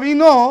 So we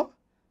know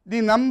the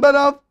number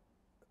of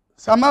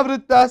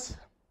Samavrittas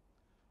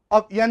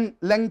of n,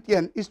 length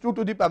n, is 2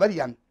 to the power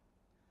n.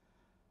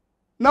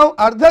 Now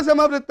Ardha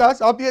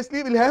Samavrittas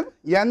obviously will have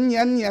n,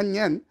 n, n,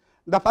 n.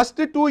 The first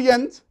 2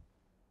 n's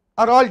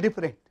are all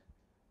different.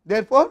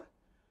 Therefore,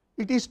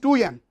 it is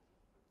 2n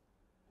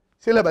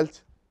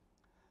syllables,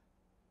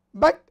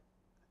 but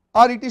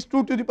or it is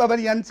 2 to the power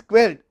n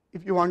squared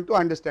if you want to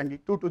understand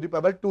it, 2 to the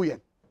power 2n.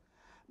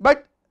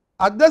 But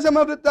Ardha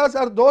Samavrittas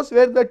are those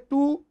where the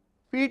 2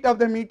 feet of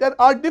the meter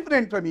are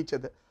different from each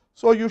other.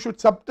 So you should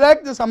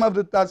subtract the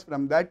Samavrittas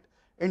from that,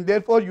 and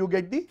therefore you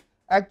get the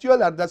actual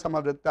Ardha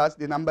Samavrittas.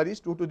 The number is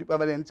 2 to the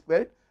power n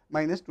squared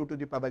minus 2 to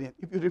the power n.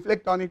 If you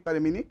reflect on it for a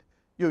minute,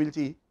 you will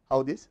see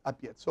how this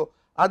appears. So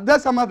Ardha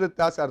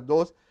Samavrittas are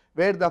those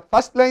where the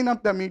first line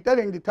of the meter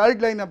and the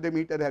third line of the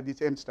meter have the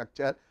same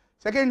structure,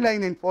 second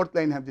line and fourth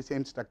line have the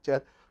same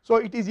structure. So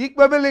it is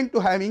equivalent to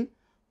having,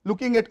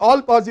 looking at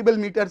all possible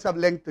meters of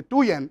length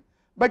 2n,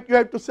 but you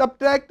have to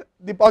subtract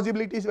the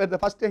possibilities where the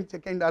first and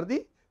second are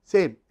the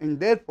same, and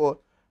therefore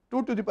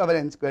 2 to the power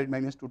n squared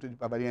minus 2 to the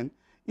power n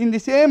in the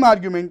same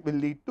argument will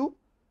lead to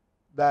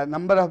the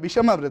number of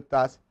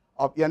Vishamavrittas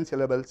of n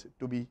syllables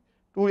to be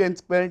 2n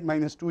squared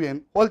minus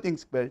 2n whole thing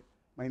squared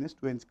minus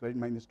 2n squared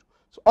minus 2.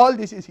 So all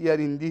this is here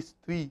in these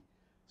 3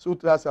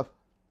 sutras of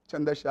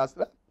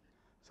Chandahsastra.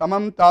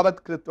 Samam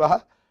tavat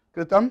kritvaha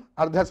kritam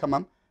ardha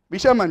samam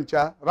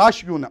vishamancha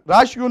rashyunam.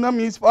 Rashyunam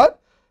is for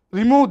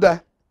remove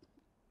the,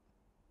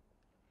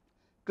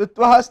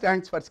 kritvaha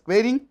stands for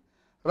squaring,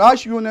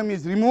 rashyunam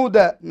is remove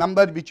the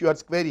number which you are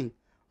squaring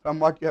from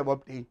what you have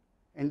obtained,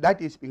 and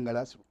that is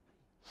Pingala's rule.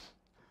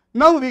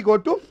 Now we go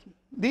to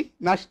the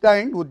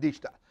Nashta and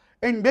Uddishta,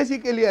 and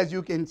basically as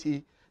you can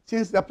see,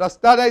 since the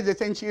Prastara is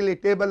essentially a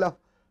table of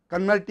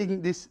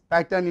converting this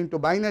pattern into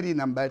binary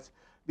numbers,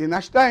 the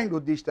Nashta and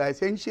Uddishta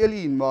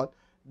essentially involve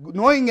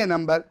knowing a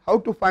number, how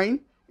to find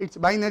its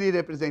binary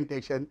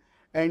representation,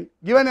 and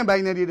given a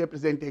binary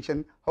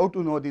representation, how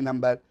to know the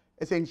number.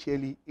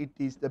 Essentially it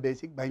is the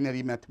basic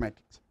binary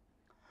mathematics.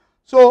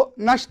 So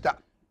Nashta,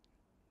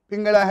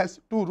 Pingala has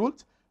 2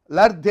 rules,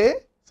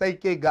 Lardhe,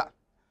 Saike, Ga.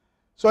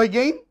 So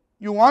again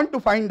you want to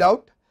find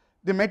out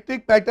the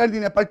metric pattern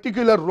in a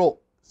particular row.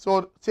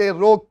 So say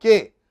row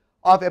k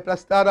of a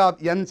Prastara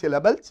of n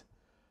syllables,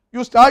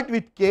 you start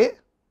with k.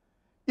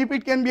 If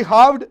it can be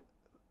halved,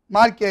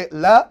 mark a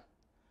la.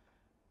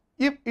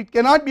 If it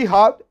cannot be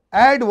halved,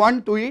 add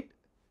 1 to it,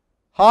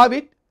 halve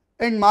it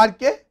and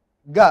mark a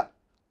ga,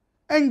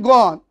 and go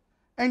on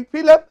and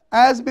fill up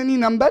as many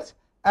numbers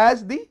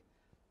as the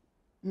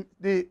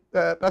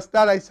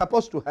Prastara is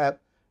supposed to have,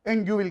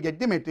 and you will get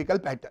the metrical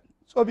pattern.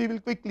 So we will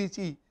quickly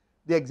see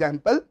the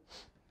example.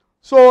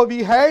 So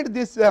we had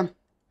this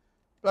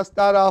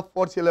Prastara of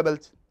 4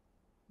 syllables.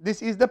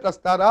 This is the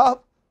Prastara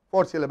of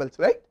 4 syllables,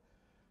 right?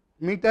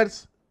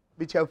 Meters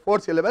which have 4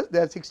 syllables, they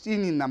are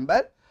 16 in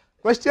number.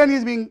 Question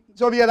is being,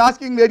 so we are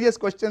asking various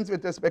questions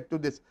with respect to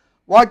this.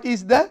 What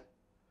is the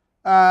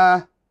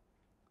 7th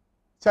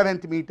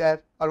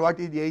meter, or what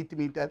is the 8th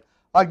meter,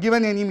 or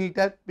given any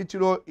meter, which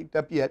row it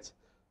appears.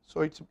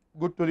 So it is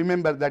good to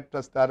remember that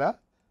Prastara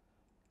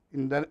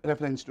in the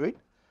reference to it.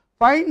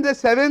 Find the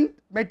 7th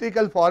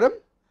metrical form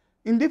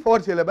in the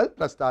 4 syllable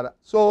Prastara.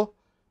 So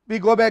we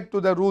go back to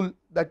the rule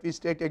that we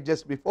stated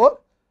just before,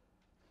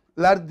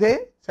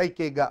 Lardhe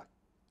Saike, Ga.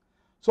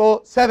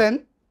 So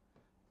 7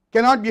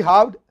 cannot be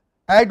halved,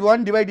 add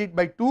 1, divide it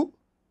by 2,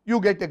 you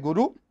get a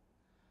Guru.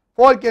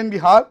 4 can be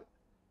halved,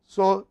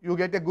 so you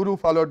get a Guru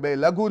followed by a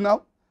Laghu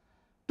now.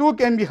 2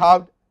 can be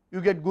halved,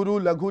 you get Guru,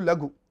 Laghu,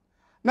 Laghu.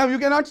 Now you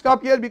cannot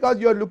stop here because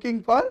you are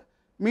looking for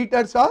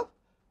meters of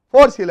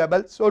 4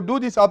 syllables. So do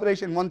this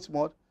operation once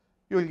more,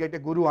 you will get a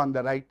Guru on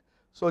the right.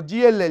 So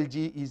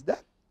GLLG is the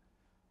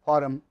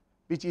form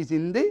which is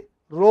in the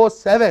row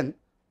 7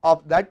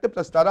 of that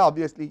Prastara.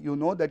 Obviously you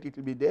know that it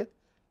will be there,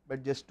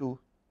 but just to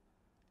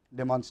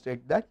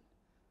demonstrate that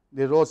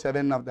the row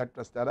 7 of that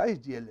Prastara is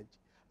GLLG.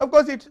 Of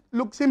course it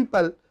looks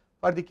simple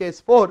for the case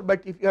 4,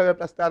 but if you have a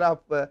Prastara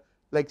of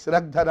like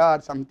Sragdhara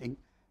or something,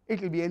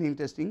 it will be an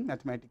interesting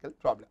mathematical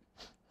problem.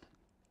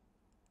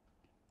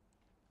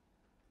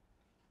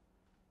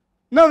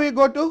 Now we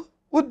go to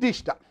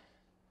Uddishta.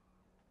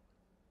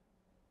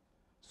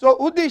 So,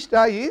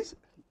 Uddishta is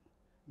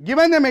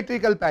given a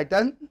metrical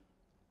pattern,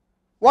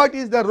 what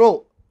is the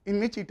row in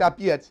which it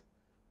appears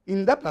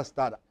in the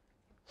Prastara.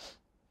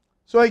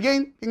 So,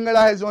 again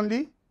Pingala has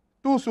only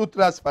 2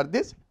 sutras for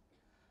this.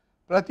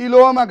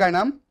 Pratiloma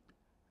ganam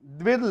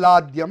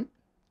dvirladyam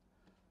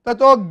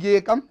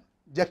tatogyekam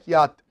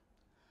jahyat.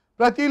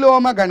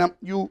 Pratiloma ganam,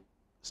 you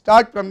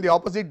start from the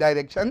opposite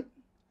direction,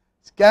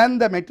 scan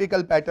the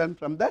metrical pattern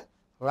from the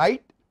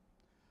right.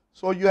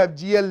 So, you have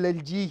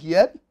GLLG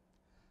here,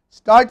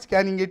 start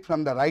scanning it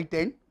from the right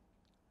end,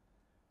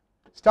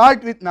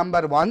 start with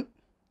number 1.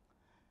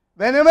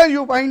 Whenever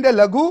you find a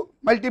Laghu,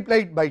 multiply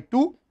it by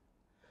 2.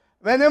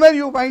 Whenever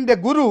you find a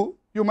Guru,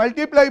 you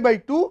multiply by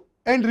 2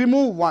 and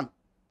remove 1.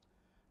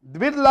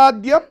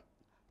 Dvirladyam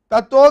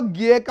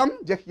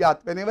tatogyekam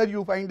jahyat. Whenever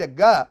you find a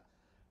Ga,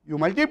 you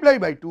multiply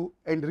by 2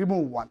 and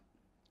remove 1.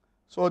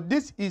 So,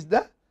 this is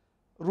the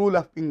rule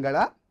of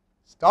Pingala.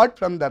 Start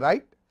from the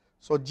right.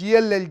 So,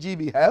 GLLG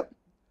we have,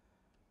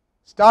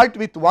 start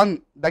with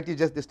 1, that is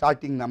just the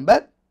starting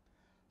number.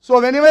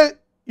 So, whenever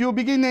you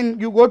begin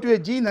and you go to a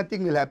G,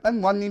 nothing will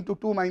happen. 1 into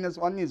 2 minus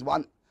 1 is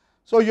 1.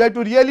 So, you have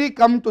to really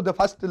come to the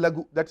first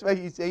Laghu. That is why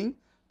he is saying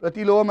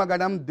Pratiloma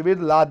ganam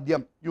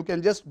dvirladyam. You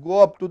can just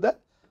go up to the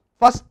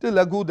first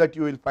Laghu that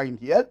you will find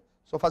here.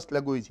 So, first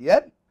Laghu is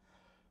here.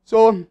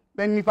 So,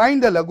 when we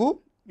find the Laghu,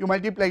 you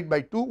multiply it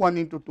by 2, 1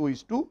 into 2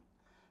 is 2.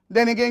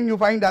 Then again you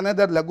find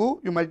another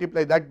Laghu, you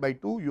multiply that by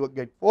 2, you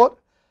get 4.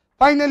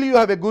 Finally, you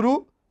have a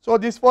Guru. So,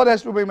 this 4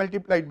 has to be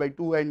multiplied by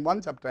 2 and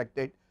 1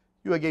 subtracted,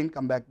 you again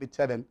come back with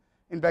 7.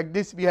 In fact,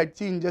 this we had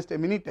seen just a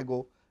minute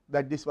ago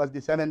that this was the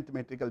 7th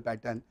metrical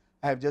pattern.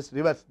 I have just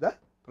reversed the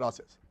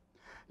process.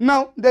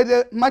 Now, there is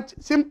a much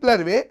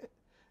simpler way.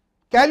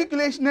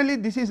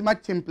 Calculationally, this is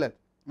much simpler.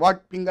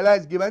 What Pingala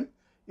has given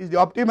is the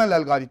optimal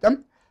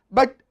algorithm,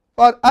 but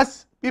for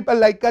us, people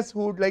like us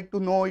who would like to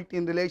know it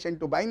in relation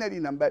to binary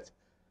numbers,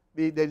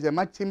 there is a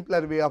much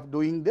simpler way of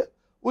doing the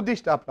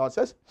Uddishta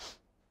process.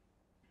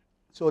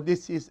 So,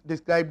 this is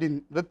described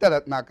in Vritta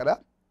Ratnakara.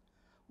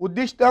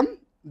 Uddishtam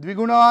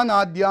dvigunan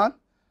adyan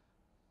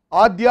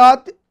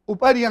adyat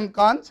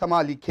uparyankan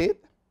samalikhet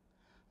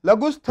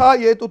lagustha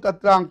yetu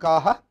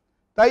tatrankaha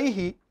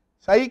taihi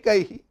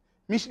saikaihi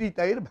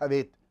mishritair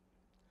bhavet.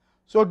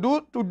 So,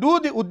 to do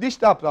the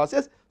Uddishta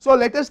process, so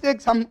let us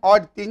take some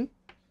odd thing,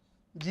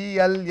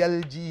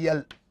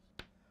 GL.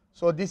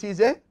 So, this is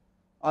a,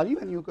 or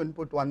even you can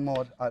put one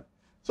more.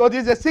 So,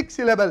 this is a 6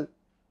 syllable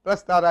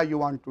Prastara you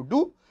want to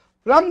do.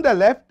 From the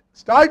left,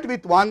 start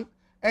with 1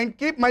 and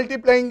keep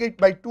multiplying it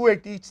by 2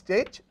 at each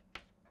stage.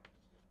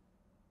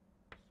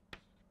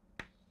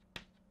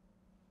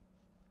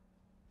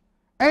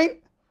 And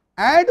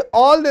add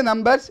all the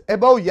numbers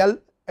above L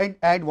and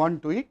add 1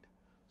 to it.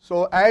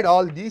 So, add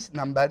all these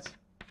numbers.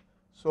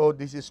 So,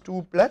 this is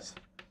 2 plus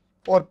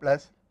 4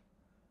 plus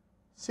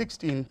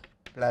 16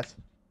 plus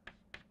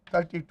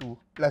 32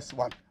 plus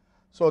 1.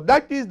 So,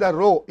 that is the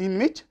row in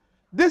which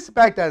this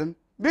pattern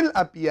will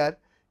appear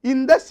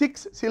in the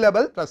 6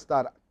 syllable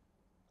Prastara.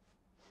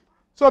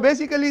 So,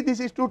 basically this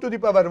is 2 to the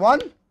power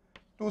 1,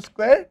 2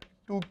 squared,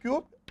 2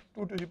 cubed,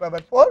 2 to the power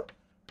 4,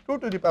 2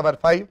 to the power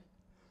 5.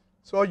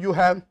 So, you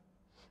have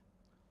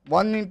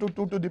 1 into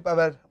 2 to the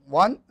power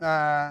 1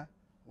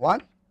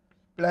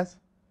 plus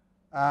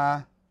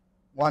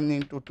 1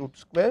 into 2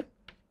 squared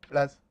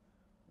plus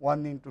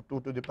 1 into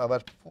 2 to the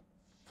power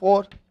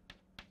 4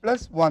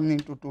 plus 1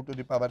 into 2 to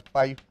the power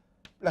 5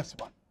 plus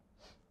 1.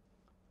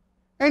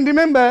 And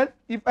remember,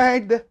 if I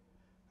had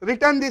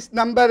written this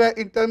number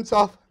in terms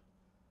of,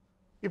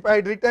 if I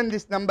had written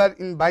this number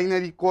in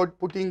binary code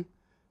putting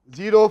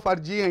 0 for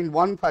G and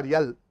 1 for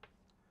L,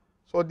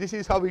 so this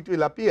is how it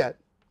will appear.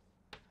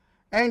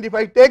 And if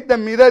I take the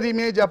mirror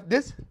image of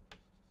this,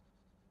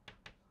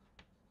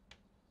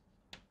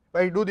 if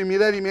I do the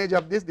mirror image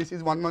of this, this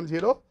is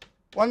 110,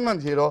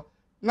 110.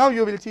 Now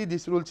you will see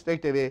this rule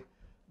straight away,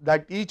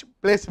 that each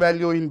place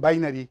value in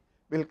binary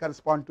will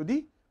correspond to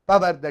the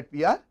power that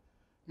we are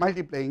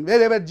multiplying.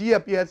 Wherever G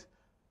appears,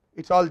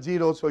 it is all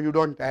 0, so you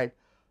do not add.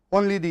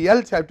 Only the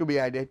L's have to be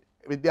added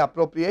with the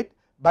appropriate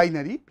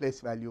binary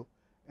place value,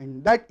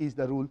 and that is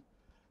the rule.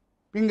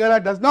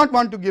 Pingala does not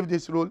want to give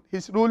this rule.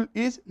 His rule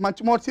is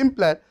much more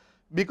simpler,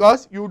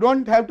 because you do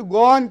not have to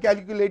go on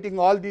calculating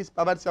all these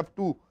powers of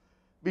 2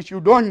 which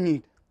you do not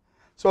need.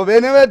 So,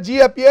 whenever G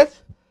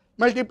appears,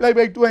 multiply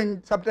by 2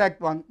 and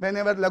subtract 1.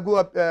 Whenever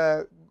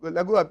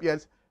Laghu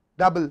appears,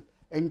 double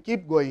and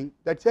keep going.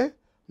 That is a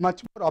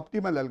much more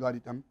optimal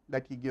algorithm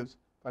that he gives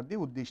for the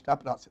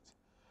Uddishta process.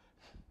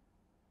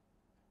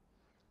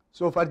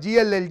 So, for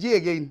GLLG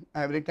again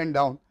I have written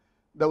down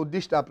the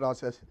Uddishta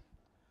process.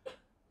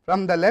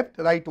 From the left,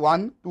 write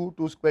 1, 2,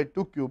 2 squared,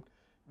 2 cubed.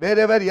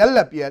 Wherever L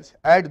appears,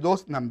 add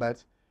those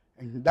numbers,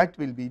 and that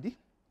will be the.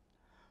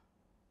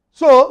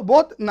 So,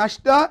 both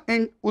Nashta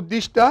and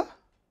Uddishta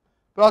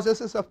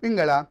processes of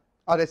Pingala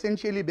are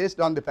essentially based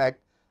on the fact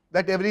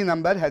that every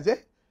number has a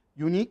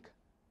unique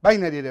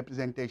binary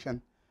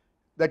representation.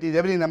 That is,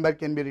 every number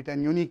can be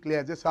written uniquely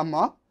as a sum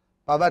of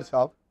powers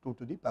of 2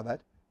 to the power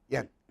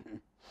n.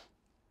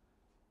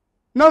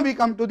 Now we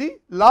come to the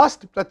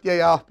last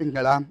pratyaya of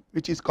Pingala,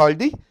 which is called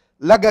the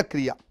Laga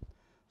Kriya.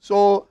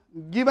 So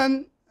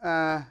given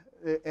n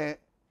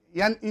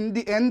in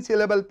the n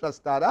syllable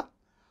prastara,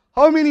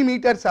 how many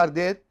meters are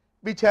there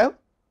which have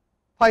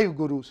 5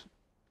 gurus,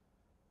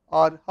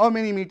 or how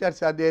many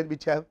meters are there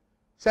which have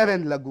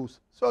 7 lagus?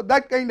 So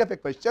that kind of a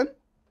question.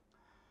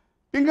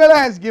 Pingala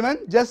has given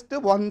just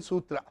one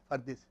sutra for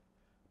this,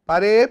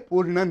 Pare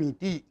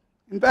Purnamiti.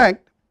 In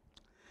fact,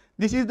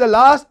 this is the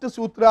last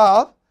sutra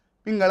of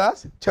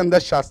Pingala's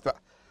Chandahsastra.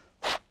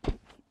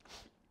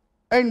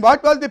 And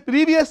what was the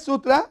previous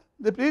sutra?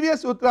 The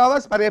previous sutra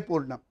was Pare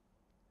Purnam,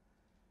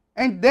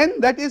 and then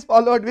that is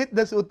followed with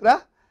the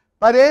sutra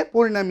Pare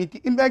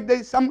Purnamiti. In fact, there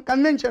is some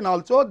convention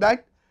also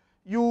that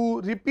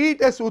you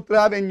repeat a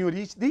sutra when you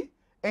reach the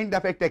end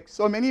of a text.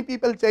 So many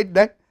people said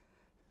that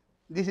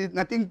this is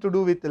nothing to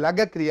do with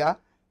Laga Kriya,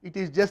 it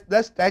is just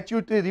the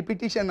statutory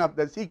repetition of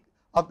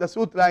the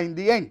sutra in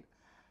the end.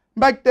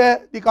 But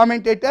the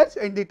commentators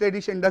and the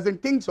tradition does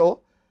not think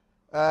so.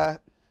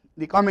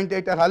 The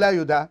commentator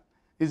Halayudha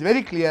is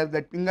very clear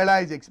that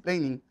Pingala is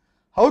explaining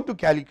how to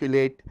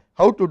calculate,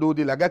 how to do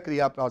the Laga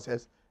Kriya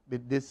process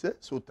with this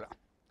sutra.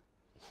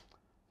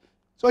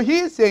 So he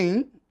is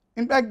saying,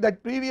 in fact,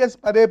 that previous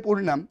Pare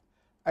Purnam,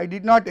 I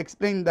did not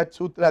explain that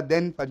sutra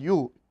then for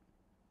you.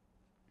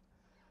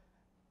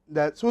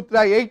 The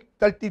sutra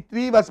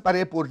 833 was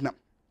Pare Purnam.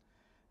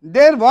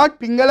 There what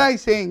Pingala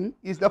is saying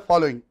is the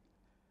following.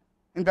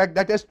 In fact,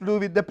 that has to do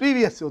with the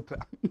previous sutra.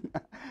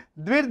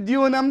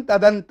 Dvirdyunam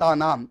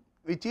tadantanam,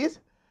 which is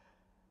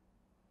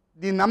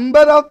the number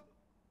of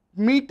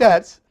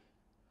meters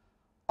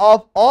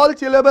of all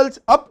syllables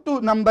up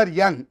to number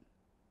n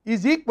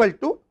is equal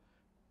to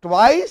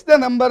twice the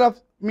number of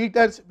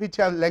meters which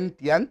have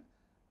length n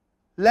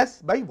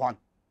less by 1.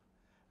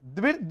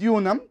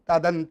 Dvirdyunam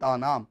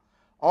tadantanam.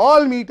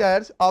 All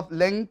meters of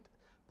length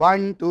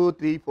 1, 2,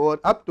 3, 4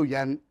 up to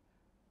n,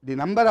 the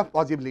number of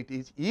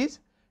possibilities is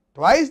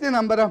twice the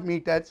number of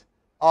meters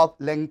of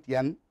length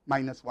n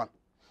minus 1.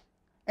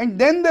 And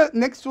then the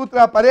next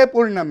sutra Pare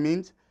Purnam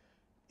means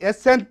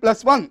Sn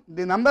plus 1,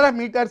 the number of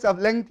meters of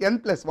length n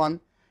plus 1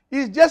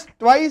 is just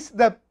twice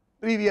the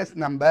previous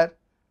number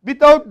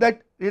without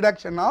that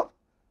reduction of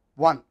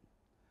 1.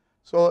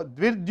 So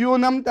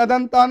Dvirdyunam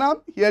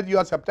tadantanam, here you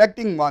are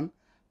subtracting 1,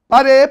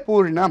 Pare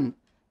Purnam,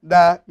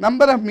 the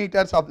number of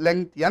meters of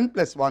length n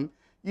plus 1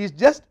 is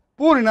just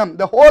Purnam,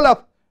 the whole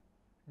of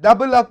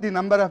double of the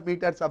number of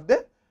meters of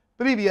the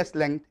previous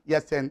length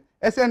Sn.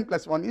 Sn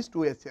plus 1 is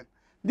 2Sn.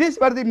 These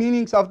were the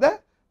meanings of the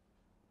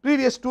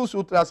previous two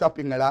sutras of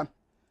Pingala.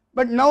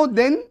 But now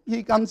then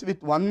he comes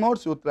with one more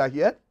sutra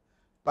here,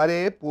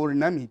 Pare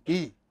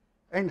Purnamiti,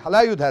 and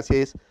Halayudha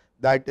says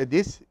that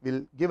this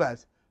will give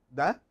us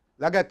the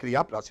Laga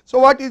Kriya process. So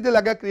what is the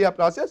Laga Kriya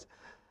process?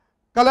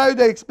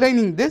 Halayudha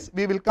explaining this,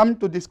 we will come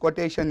to this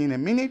quotation in a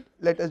minute.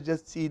 Let us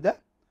just see the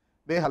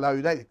way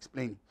Halayudha is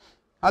explaining.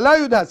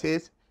 Halayudha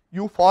says,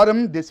 you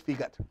form this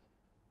figure.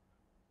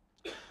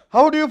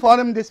 How do you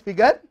form this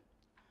figure?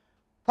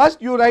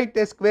 First you write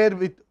a square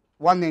with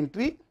one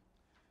entry,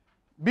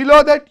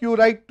 below that you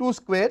write 2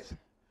 squares,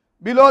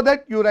 below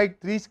that you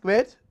write 3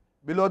 squares,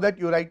 below that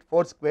you write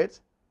 4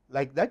 squares,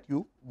 like that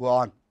you go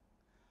on.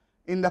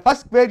 In the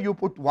first square you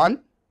put 1,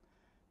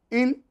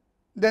 in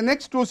the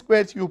next 2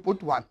 squares you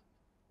put 1.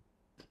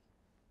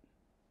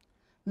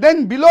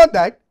 Then below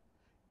that,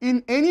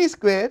 in any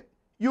square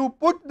you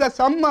put the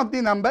sum of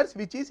the numbers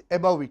which is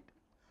above it.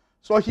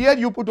 So here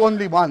you put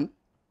only 1,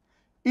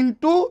 in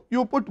 2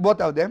 you put both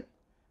of them,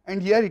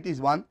 and here it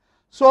is 1.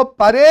 So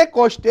Pare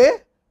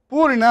Koshte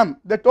Purnam,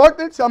 the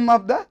total sum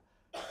of the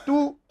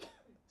 2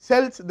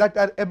 cells that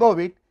are above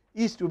it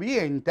is to be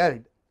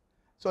entered.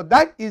 So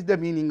that is the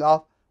meaning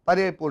of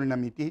Pare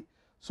Purnamiti.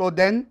 So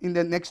then in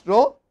the next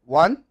row,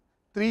 1,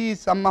 3 is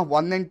sum of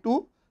 1 and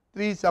 2,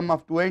 3 is sum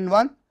of 2 and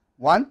 1,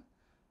 1,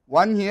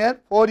 1 here,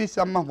 4 is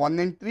sum of 1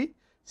 and 3,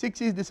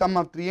 6 is the sum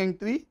of 3 and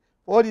 3,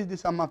 4 is the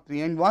sum of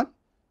 3 and 1,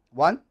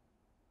 1.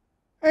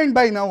 And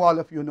by now all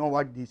of you know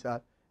what these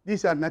are.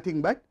 These are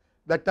nothing but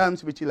the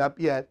terms which will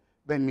appear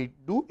when we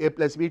do a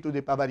plus b to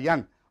the power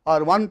n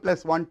or 1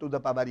 plus 1 to the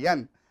power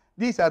n.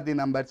 These are the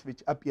numbers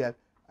which appear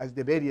as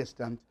the various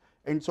terms,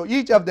 and so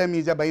each of them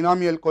is a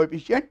binomial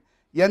coefficient.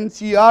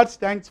 NCR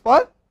stands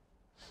for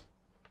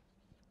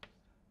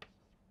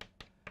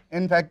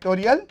n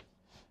factorial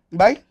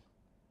by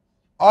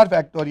r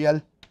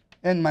factorial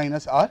n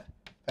minus r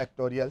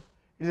factorial.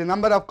 It is a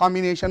number of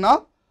combination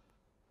of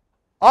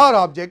r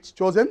objects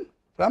chosen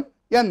from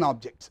n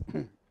objects.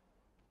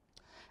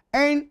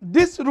 And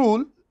this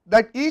rule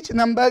that each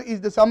number is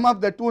the sum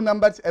of the 2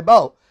 numbers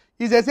above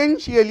is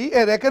essentially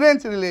a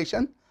recurrence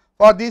relation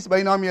for this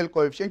binomial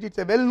coefficient. It is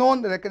a well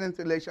known recurrence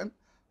relation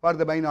for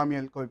the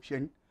binomial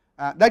coefficient.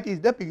 That is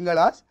the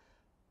Pingala's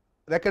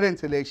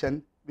recurrence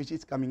relation which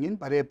is coming in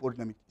Pare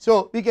Purnamiti.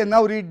 So we can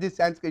now read this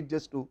Sanskrit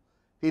just to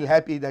feel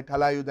happy that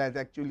Halayudha is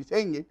actually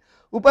saying it.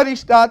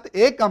 Uparishtat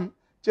ekam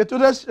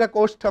chaturashra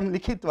koshtham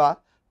likhitva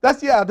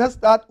tasya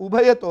adhastat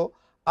ubhayato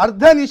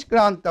ardha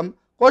nishkrantam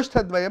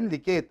kosthadvayam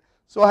liket.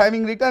 So,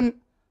 having written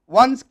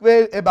one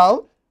square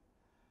above,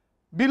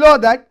 below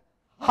that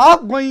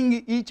half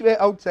going each way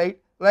outside,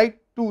 write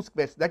 2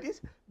 squares, that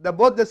is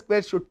both the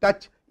squares should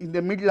touch in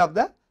the middle of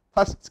the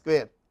first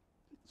square.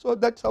 So,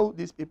 that is how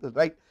these people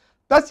write.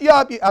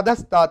 Tasyapi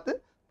adhastat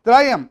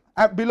trayam,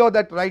 below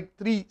that write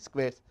 3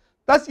 squares.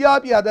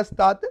 Tasyapi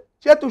adhastat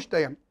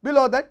chatushtayam,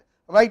 below that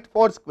write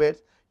 4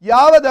 squares.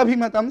 Yavad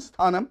abhimatam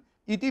sthanam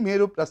iti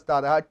meru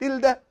prastara,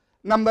 till the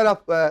number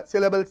of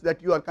syllables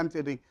that you are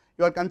considering.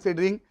 You are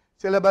considering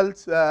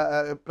syllables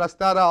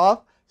prastara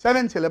of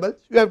 7 syllables,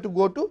 you have to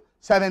go to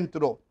 7th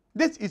row.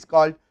 This is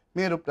called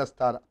meru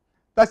prastara.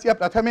 Tasya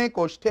prathame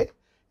koshthe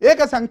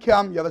eka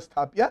sankhyam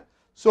vyavasthapya.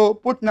 So,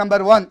 put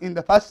number 1 in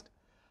the first.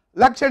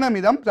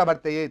 Lakshanamidam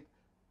pravartayet,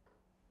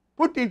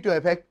 put into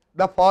effect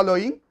the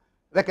following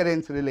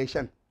recurrence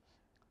relation.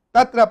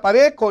 Tatra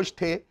pare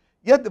koshthe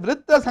yad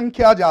vritta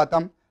sankhya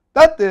jatam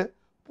tat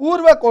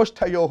purva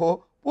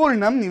koshthayoho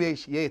purnam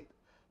niveshiyet.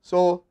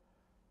 So,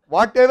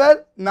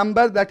 whatever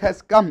number that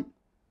has come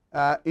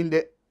in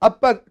the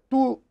upper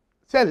 2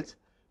 cells,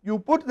 you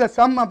put the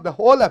sum of the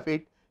whole of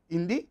it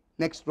in the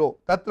next row.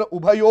 Tatra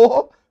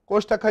ubhayoho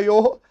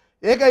koshtakayoho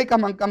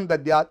ekaikam ankam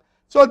dadyat.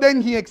 So,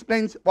 then he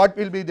explains what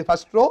will be the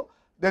first row,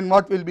 then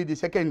what will be the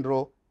second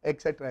row,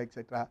 etc.,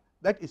 etc.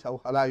 That is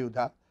how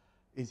Halayudha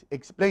is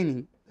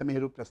explaining the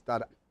Meru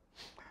Prastara.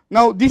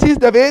 Now, this is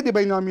the way the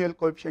binomial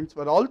coefficients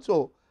were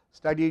also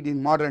studied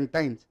in modern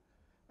times,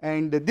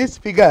 and this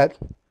figure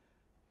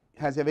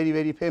has a very,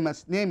 very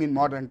famous name in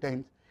modern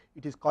times.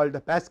 It is called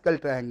the Pascal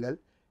triangle,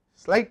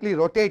 slightly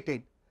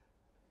rotated.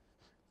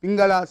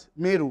 Pingala's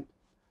Meru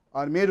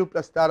or Meru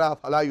Prastara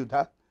of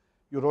Halayudha,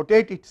 you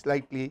rotate it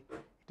slightly,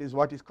 it is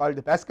what is called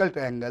the Pascal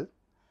triangle.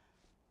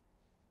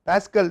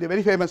 Pascal, the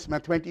very famous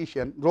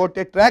mathematician, wrote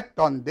a tract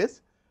on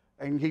this,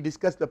 and he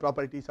discussed the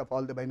properties of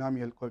all the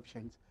binomial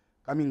coefficients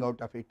coming out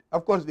of it.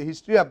 Of course, the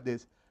history of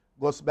this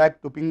goes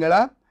back to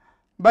Pingala,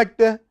 but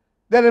there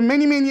are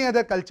many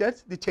other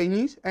cultures, the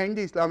Chinese and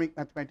the Islamic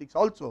mathematics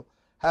also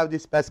have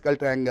this Pascal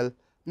triangle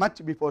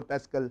much before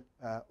Pascal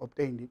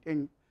obtained it,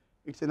 and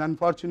it is an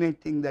unfortunate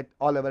thing that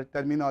all our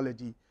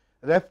terminology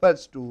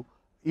refers to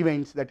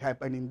events that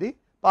happened in the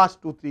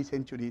past 2-3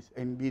 centuries,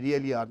 and we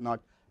really are not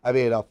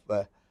aware of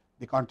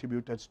the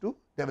contributors to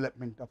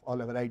development of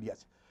all our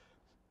ideas.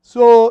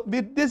 So,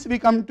 with this we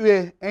come to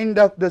a end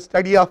of the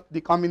study of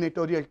the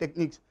combinatorial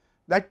techniques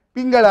that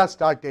Pingala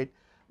started,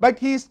 but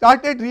he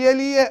started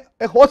really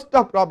a host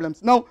of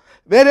problems. Now,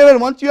 wherever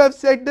once you have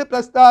said the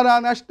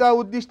prastara, nashta,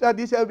 uddishta,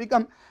 these have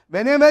become,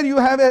 whenever you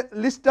have a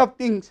list of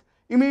things,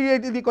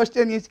 immediately the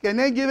question is, can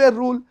I give a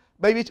rule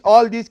by which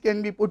all these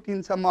can be put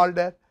in some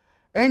order?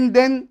 And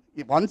then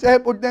once I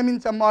have put them in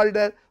some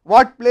order,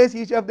 what place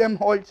each of them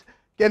holds?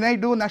 Can I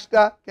do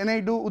nashta? Can I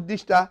do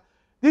uddishta?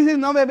 This is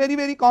now a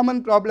very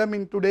common problem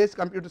in today's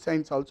computer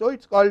science also.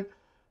 It is called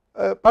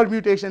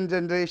permutation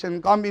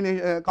generation,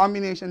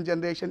 combination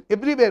generation.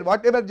 Everywhere,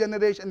 whatever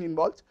generation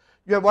involves,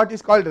 you have what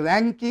is called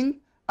ranking,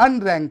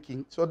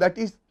 unranking. So, that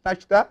is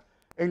nashta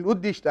and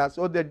uddishta.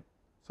 So, that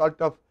sort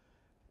of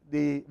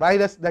the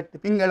virus that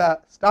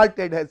Pingala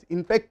started has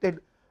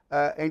infected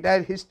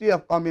entire history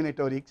of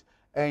combinatorics,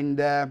 and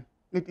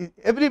it is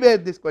everywhere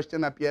this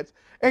question appears,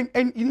 and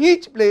in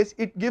each place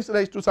it gives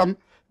rise to some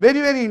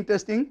very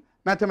interesting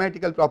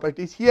mathematical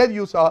properties. Here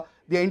you saw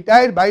the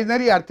entire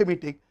binary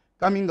arithmetic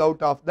coming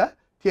out of the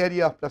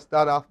theory of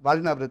prastara of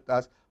Varna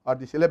Vrittas or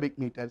the syllabic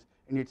meters,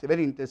 and it is a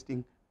very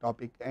interesting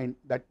topic, and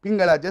that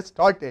Pingala just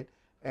started,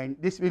 and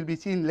this will be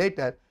seen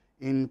later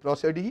in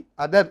prosody,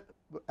 other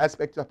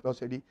aspects of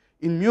prosody.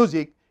 In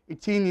music, it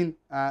is seen in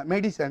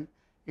medicine,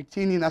 it is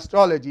seen in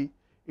astrology,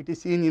 it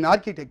is seen in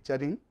architecture,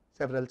 in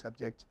several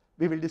subjects.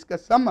 We will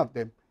discuss some of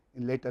them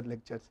in later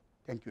lectures.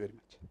 Thank you very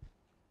much.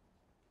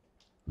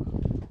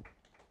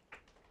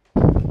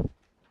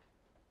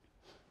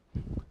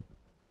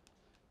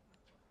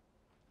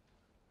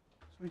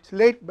 So, it is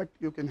late, but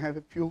you can have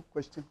a few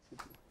questions.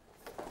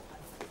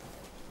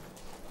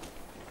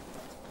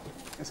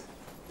 Yes.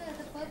 Sir,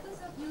 the purpose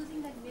of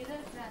using that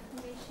mirror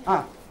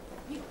transformation,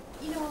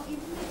 you know, isn't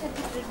it a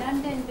bit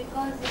redundant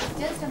because it's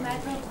just a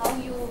matter of how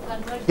you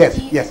convert yes,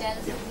 these yes,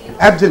 cells yes. to zero?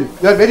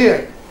 Absolutely, you are very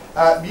right.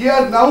 We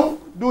are now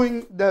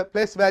doing the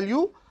place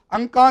value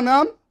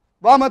ankanam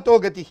vamato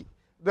gatihi.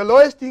 The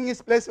lowest thing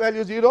is place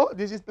value 0,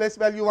 this is place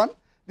value 1,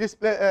 this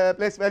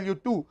place value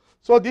 2.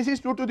 So, this is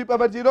 2 to the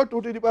power 0,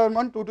 2 to the power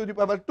 1, 2 to the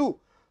power 2.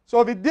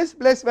 So, with this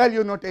place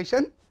value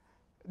notation,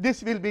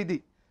 this will be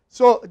the.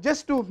 So,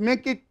 just to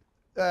make it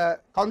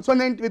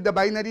consonant with the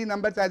binary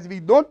numbers as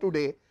we know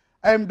today,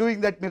 I am doing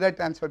that mirror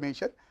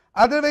transformation.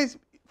 Otherwise,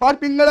 for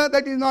Pingala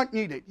that is not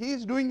needed. He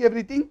is doing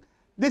everything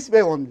this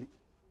way only.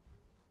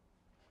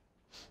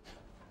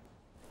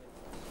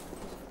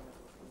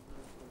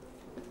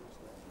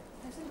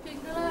 Hasn't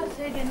Pingala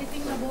said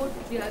anything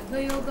about the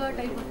Advayoga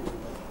type of?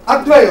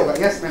 Advayoga,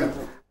 yes madam.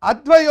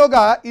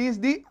 Advayoga is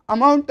the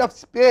amount of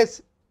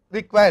space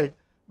required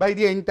by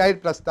the entire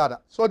prastara.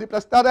 So, the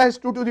prastara has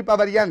 2 to the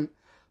power n.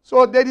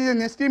 So, there is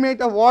an estimate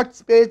of what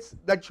space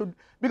that should,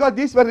 because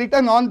these were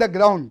written on the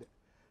ground.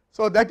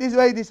 So that is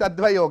why this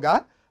Adva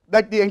Yoga,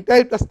 that the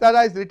entire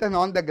Prastara is written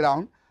on the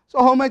ground. So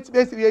how much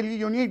space really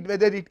you need,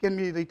 whether it can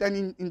be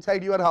written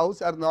inside your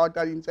house or not,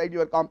 or inside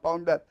your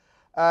compound.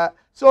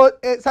 So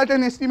a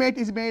certain estimate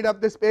is made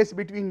of the space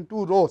between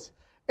two rows,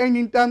 and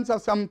in terms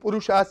of some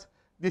Purushas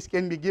this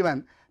can be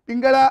given.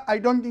 Pingala I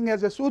do not think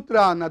has a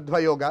sutra on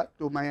Adva Yoga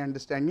to my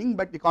understanding,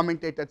 but the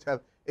commentators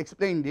have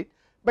explained it,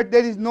 but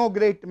there is no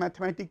great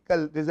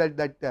mathematical result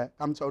that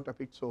comes out of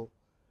it. So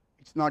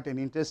it is not an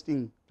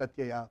interesting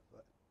pratyaya.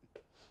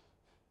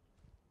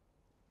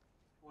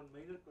 One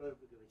minor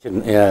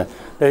clarification.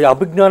 The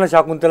Abhignana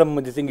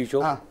Shakuntalam, this thing you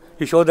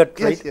show that,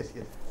 right? Yes.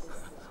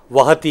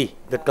 Vahati,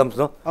 that comes,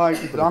 no? Oh, it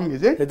is wrong,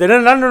 is it?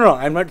 No,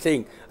 I am not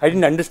saying, I did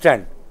not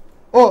understand.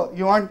 Oh,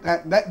 you want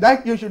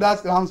that you should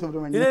ask Ram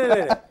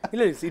Subramanian.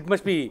 It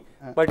must be,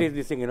 what is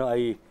this thing,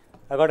 I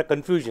got a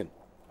confusion.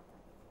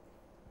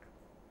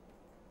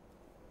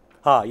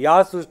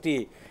 Ya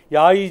Srushti,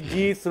 Ya is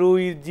G, Sru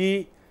is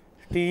G,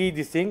 T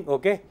this thing,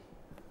 okay?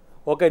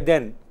 Okay,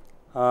 then,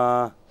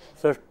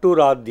 Sashtu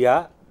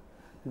Radhya,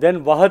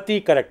 then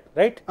Vahati, correct,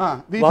 right?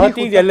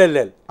 Vahati is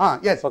LLL.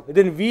 Yes. Okay,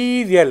 then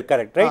V is L,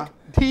 correct, right?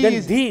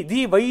 Then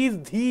Dhi, why is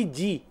Dhi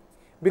G?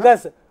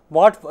 Because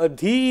what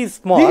Dhi is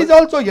small. Dhi is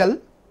also L.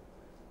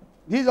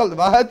 Dhi is also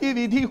Vahati,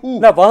 Vidhi, who?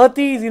 No,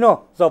 Vahati is,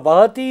 so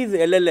Vahati is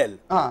LLL,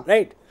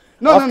 right?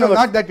 No,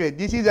 not that way.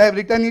 This is, I have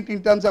written it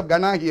in terms of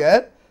Gana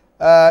here.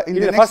 In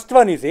the first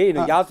one, you say,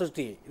 Ya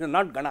Srishti,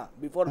 not Gana,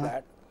 before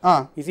that.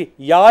 You see,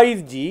 Ya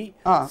is G,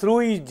 Sru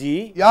is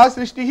G. Ya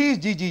Srishti is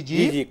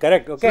GGG. GG,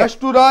 correct, okay.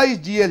 Srashtura is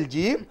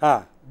GLG.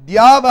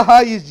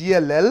 Dyavaha is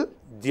GLL.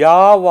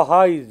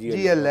 Dyavaha is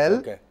GLL.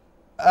 Okay.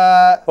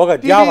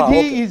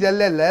 TVD is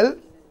LLL.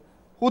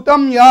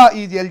 Hutam Ya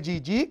is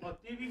LGG.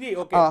 TVD,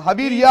 okay.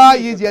 Habirya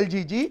is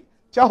LGG.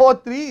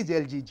 Chahotri is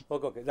LGG.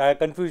 Okay, I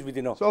confused with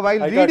So while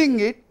reading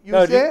it,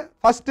 you say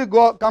first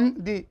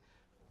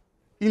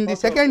in the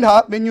second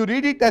half, when you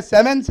read it as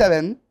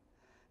 7-7,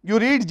 you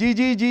read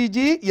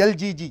GGGG,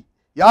 LGG.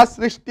 Ya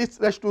Srishti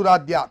Srashtu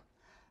Radhya.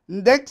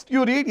 Next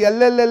you read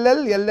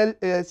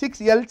LLLL,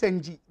 6 L's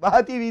and G.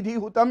 Vahati Vidhi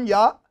Hutam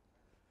Ya.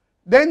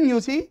 Then you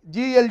see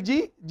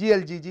GLG,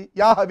 GLGG.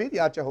 Ya Habir,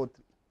 Ya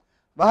Chahotri.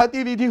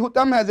 Vahati Vidhi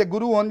Hutam has a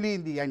Guru only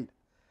in the end.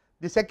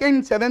 The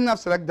second 7 of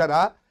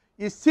Sragdhara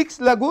is 6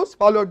 Lagus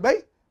followed by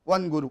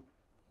 1 Guru.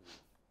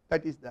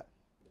 That is the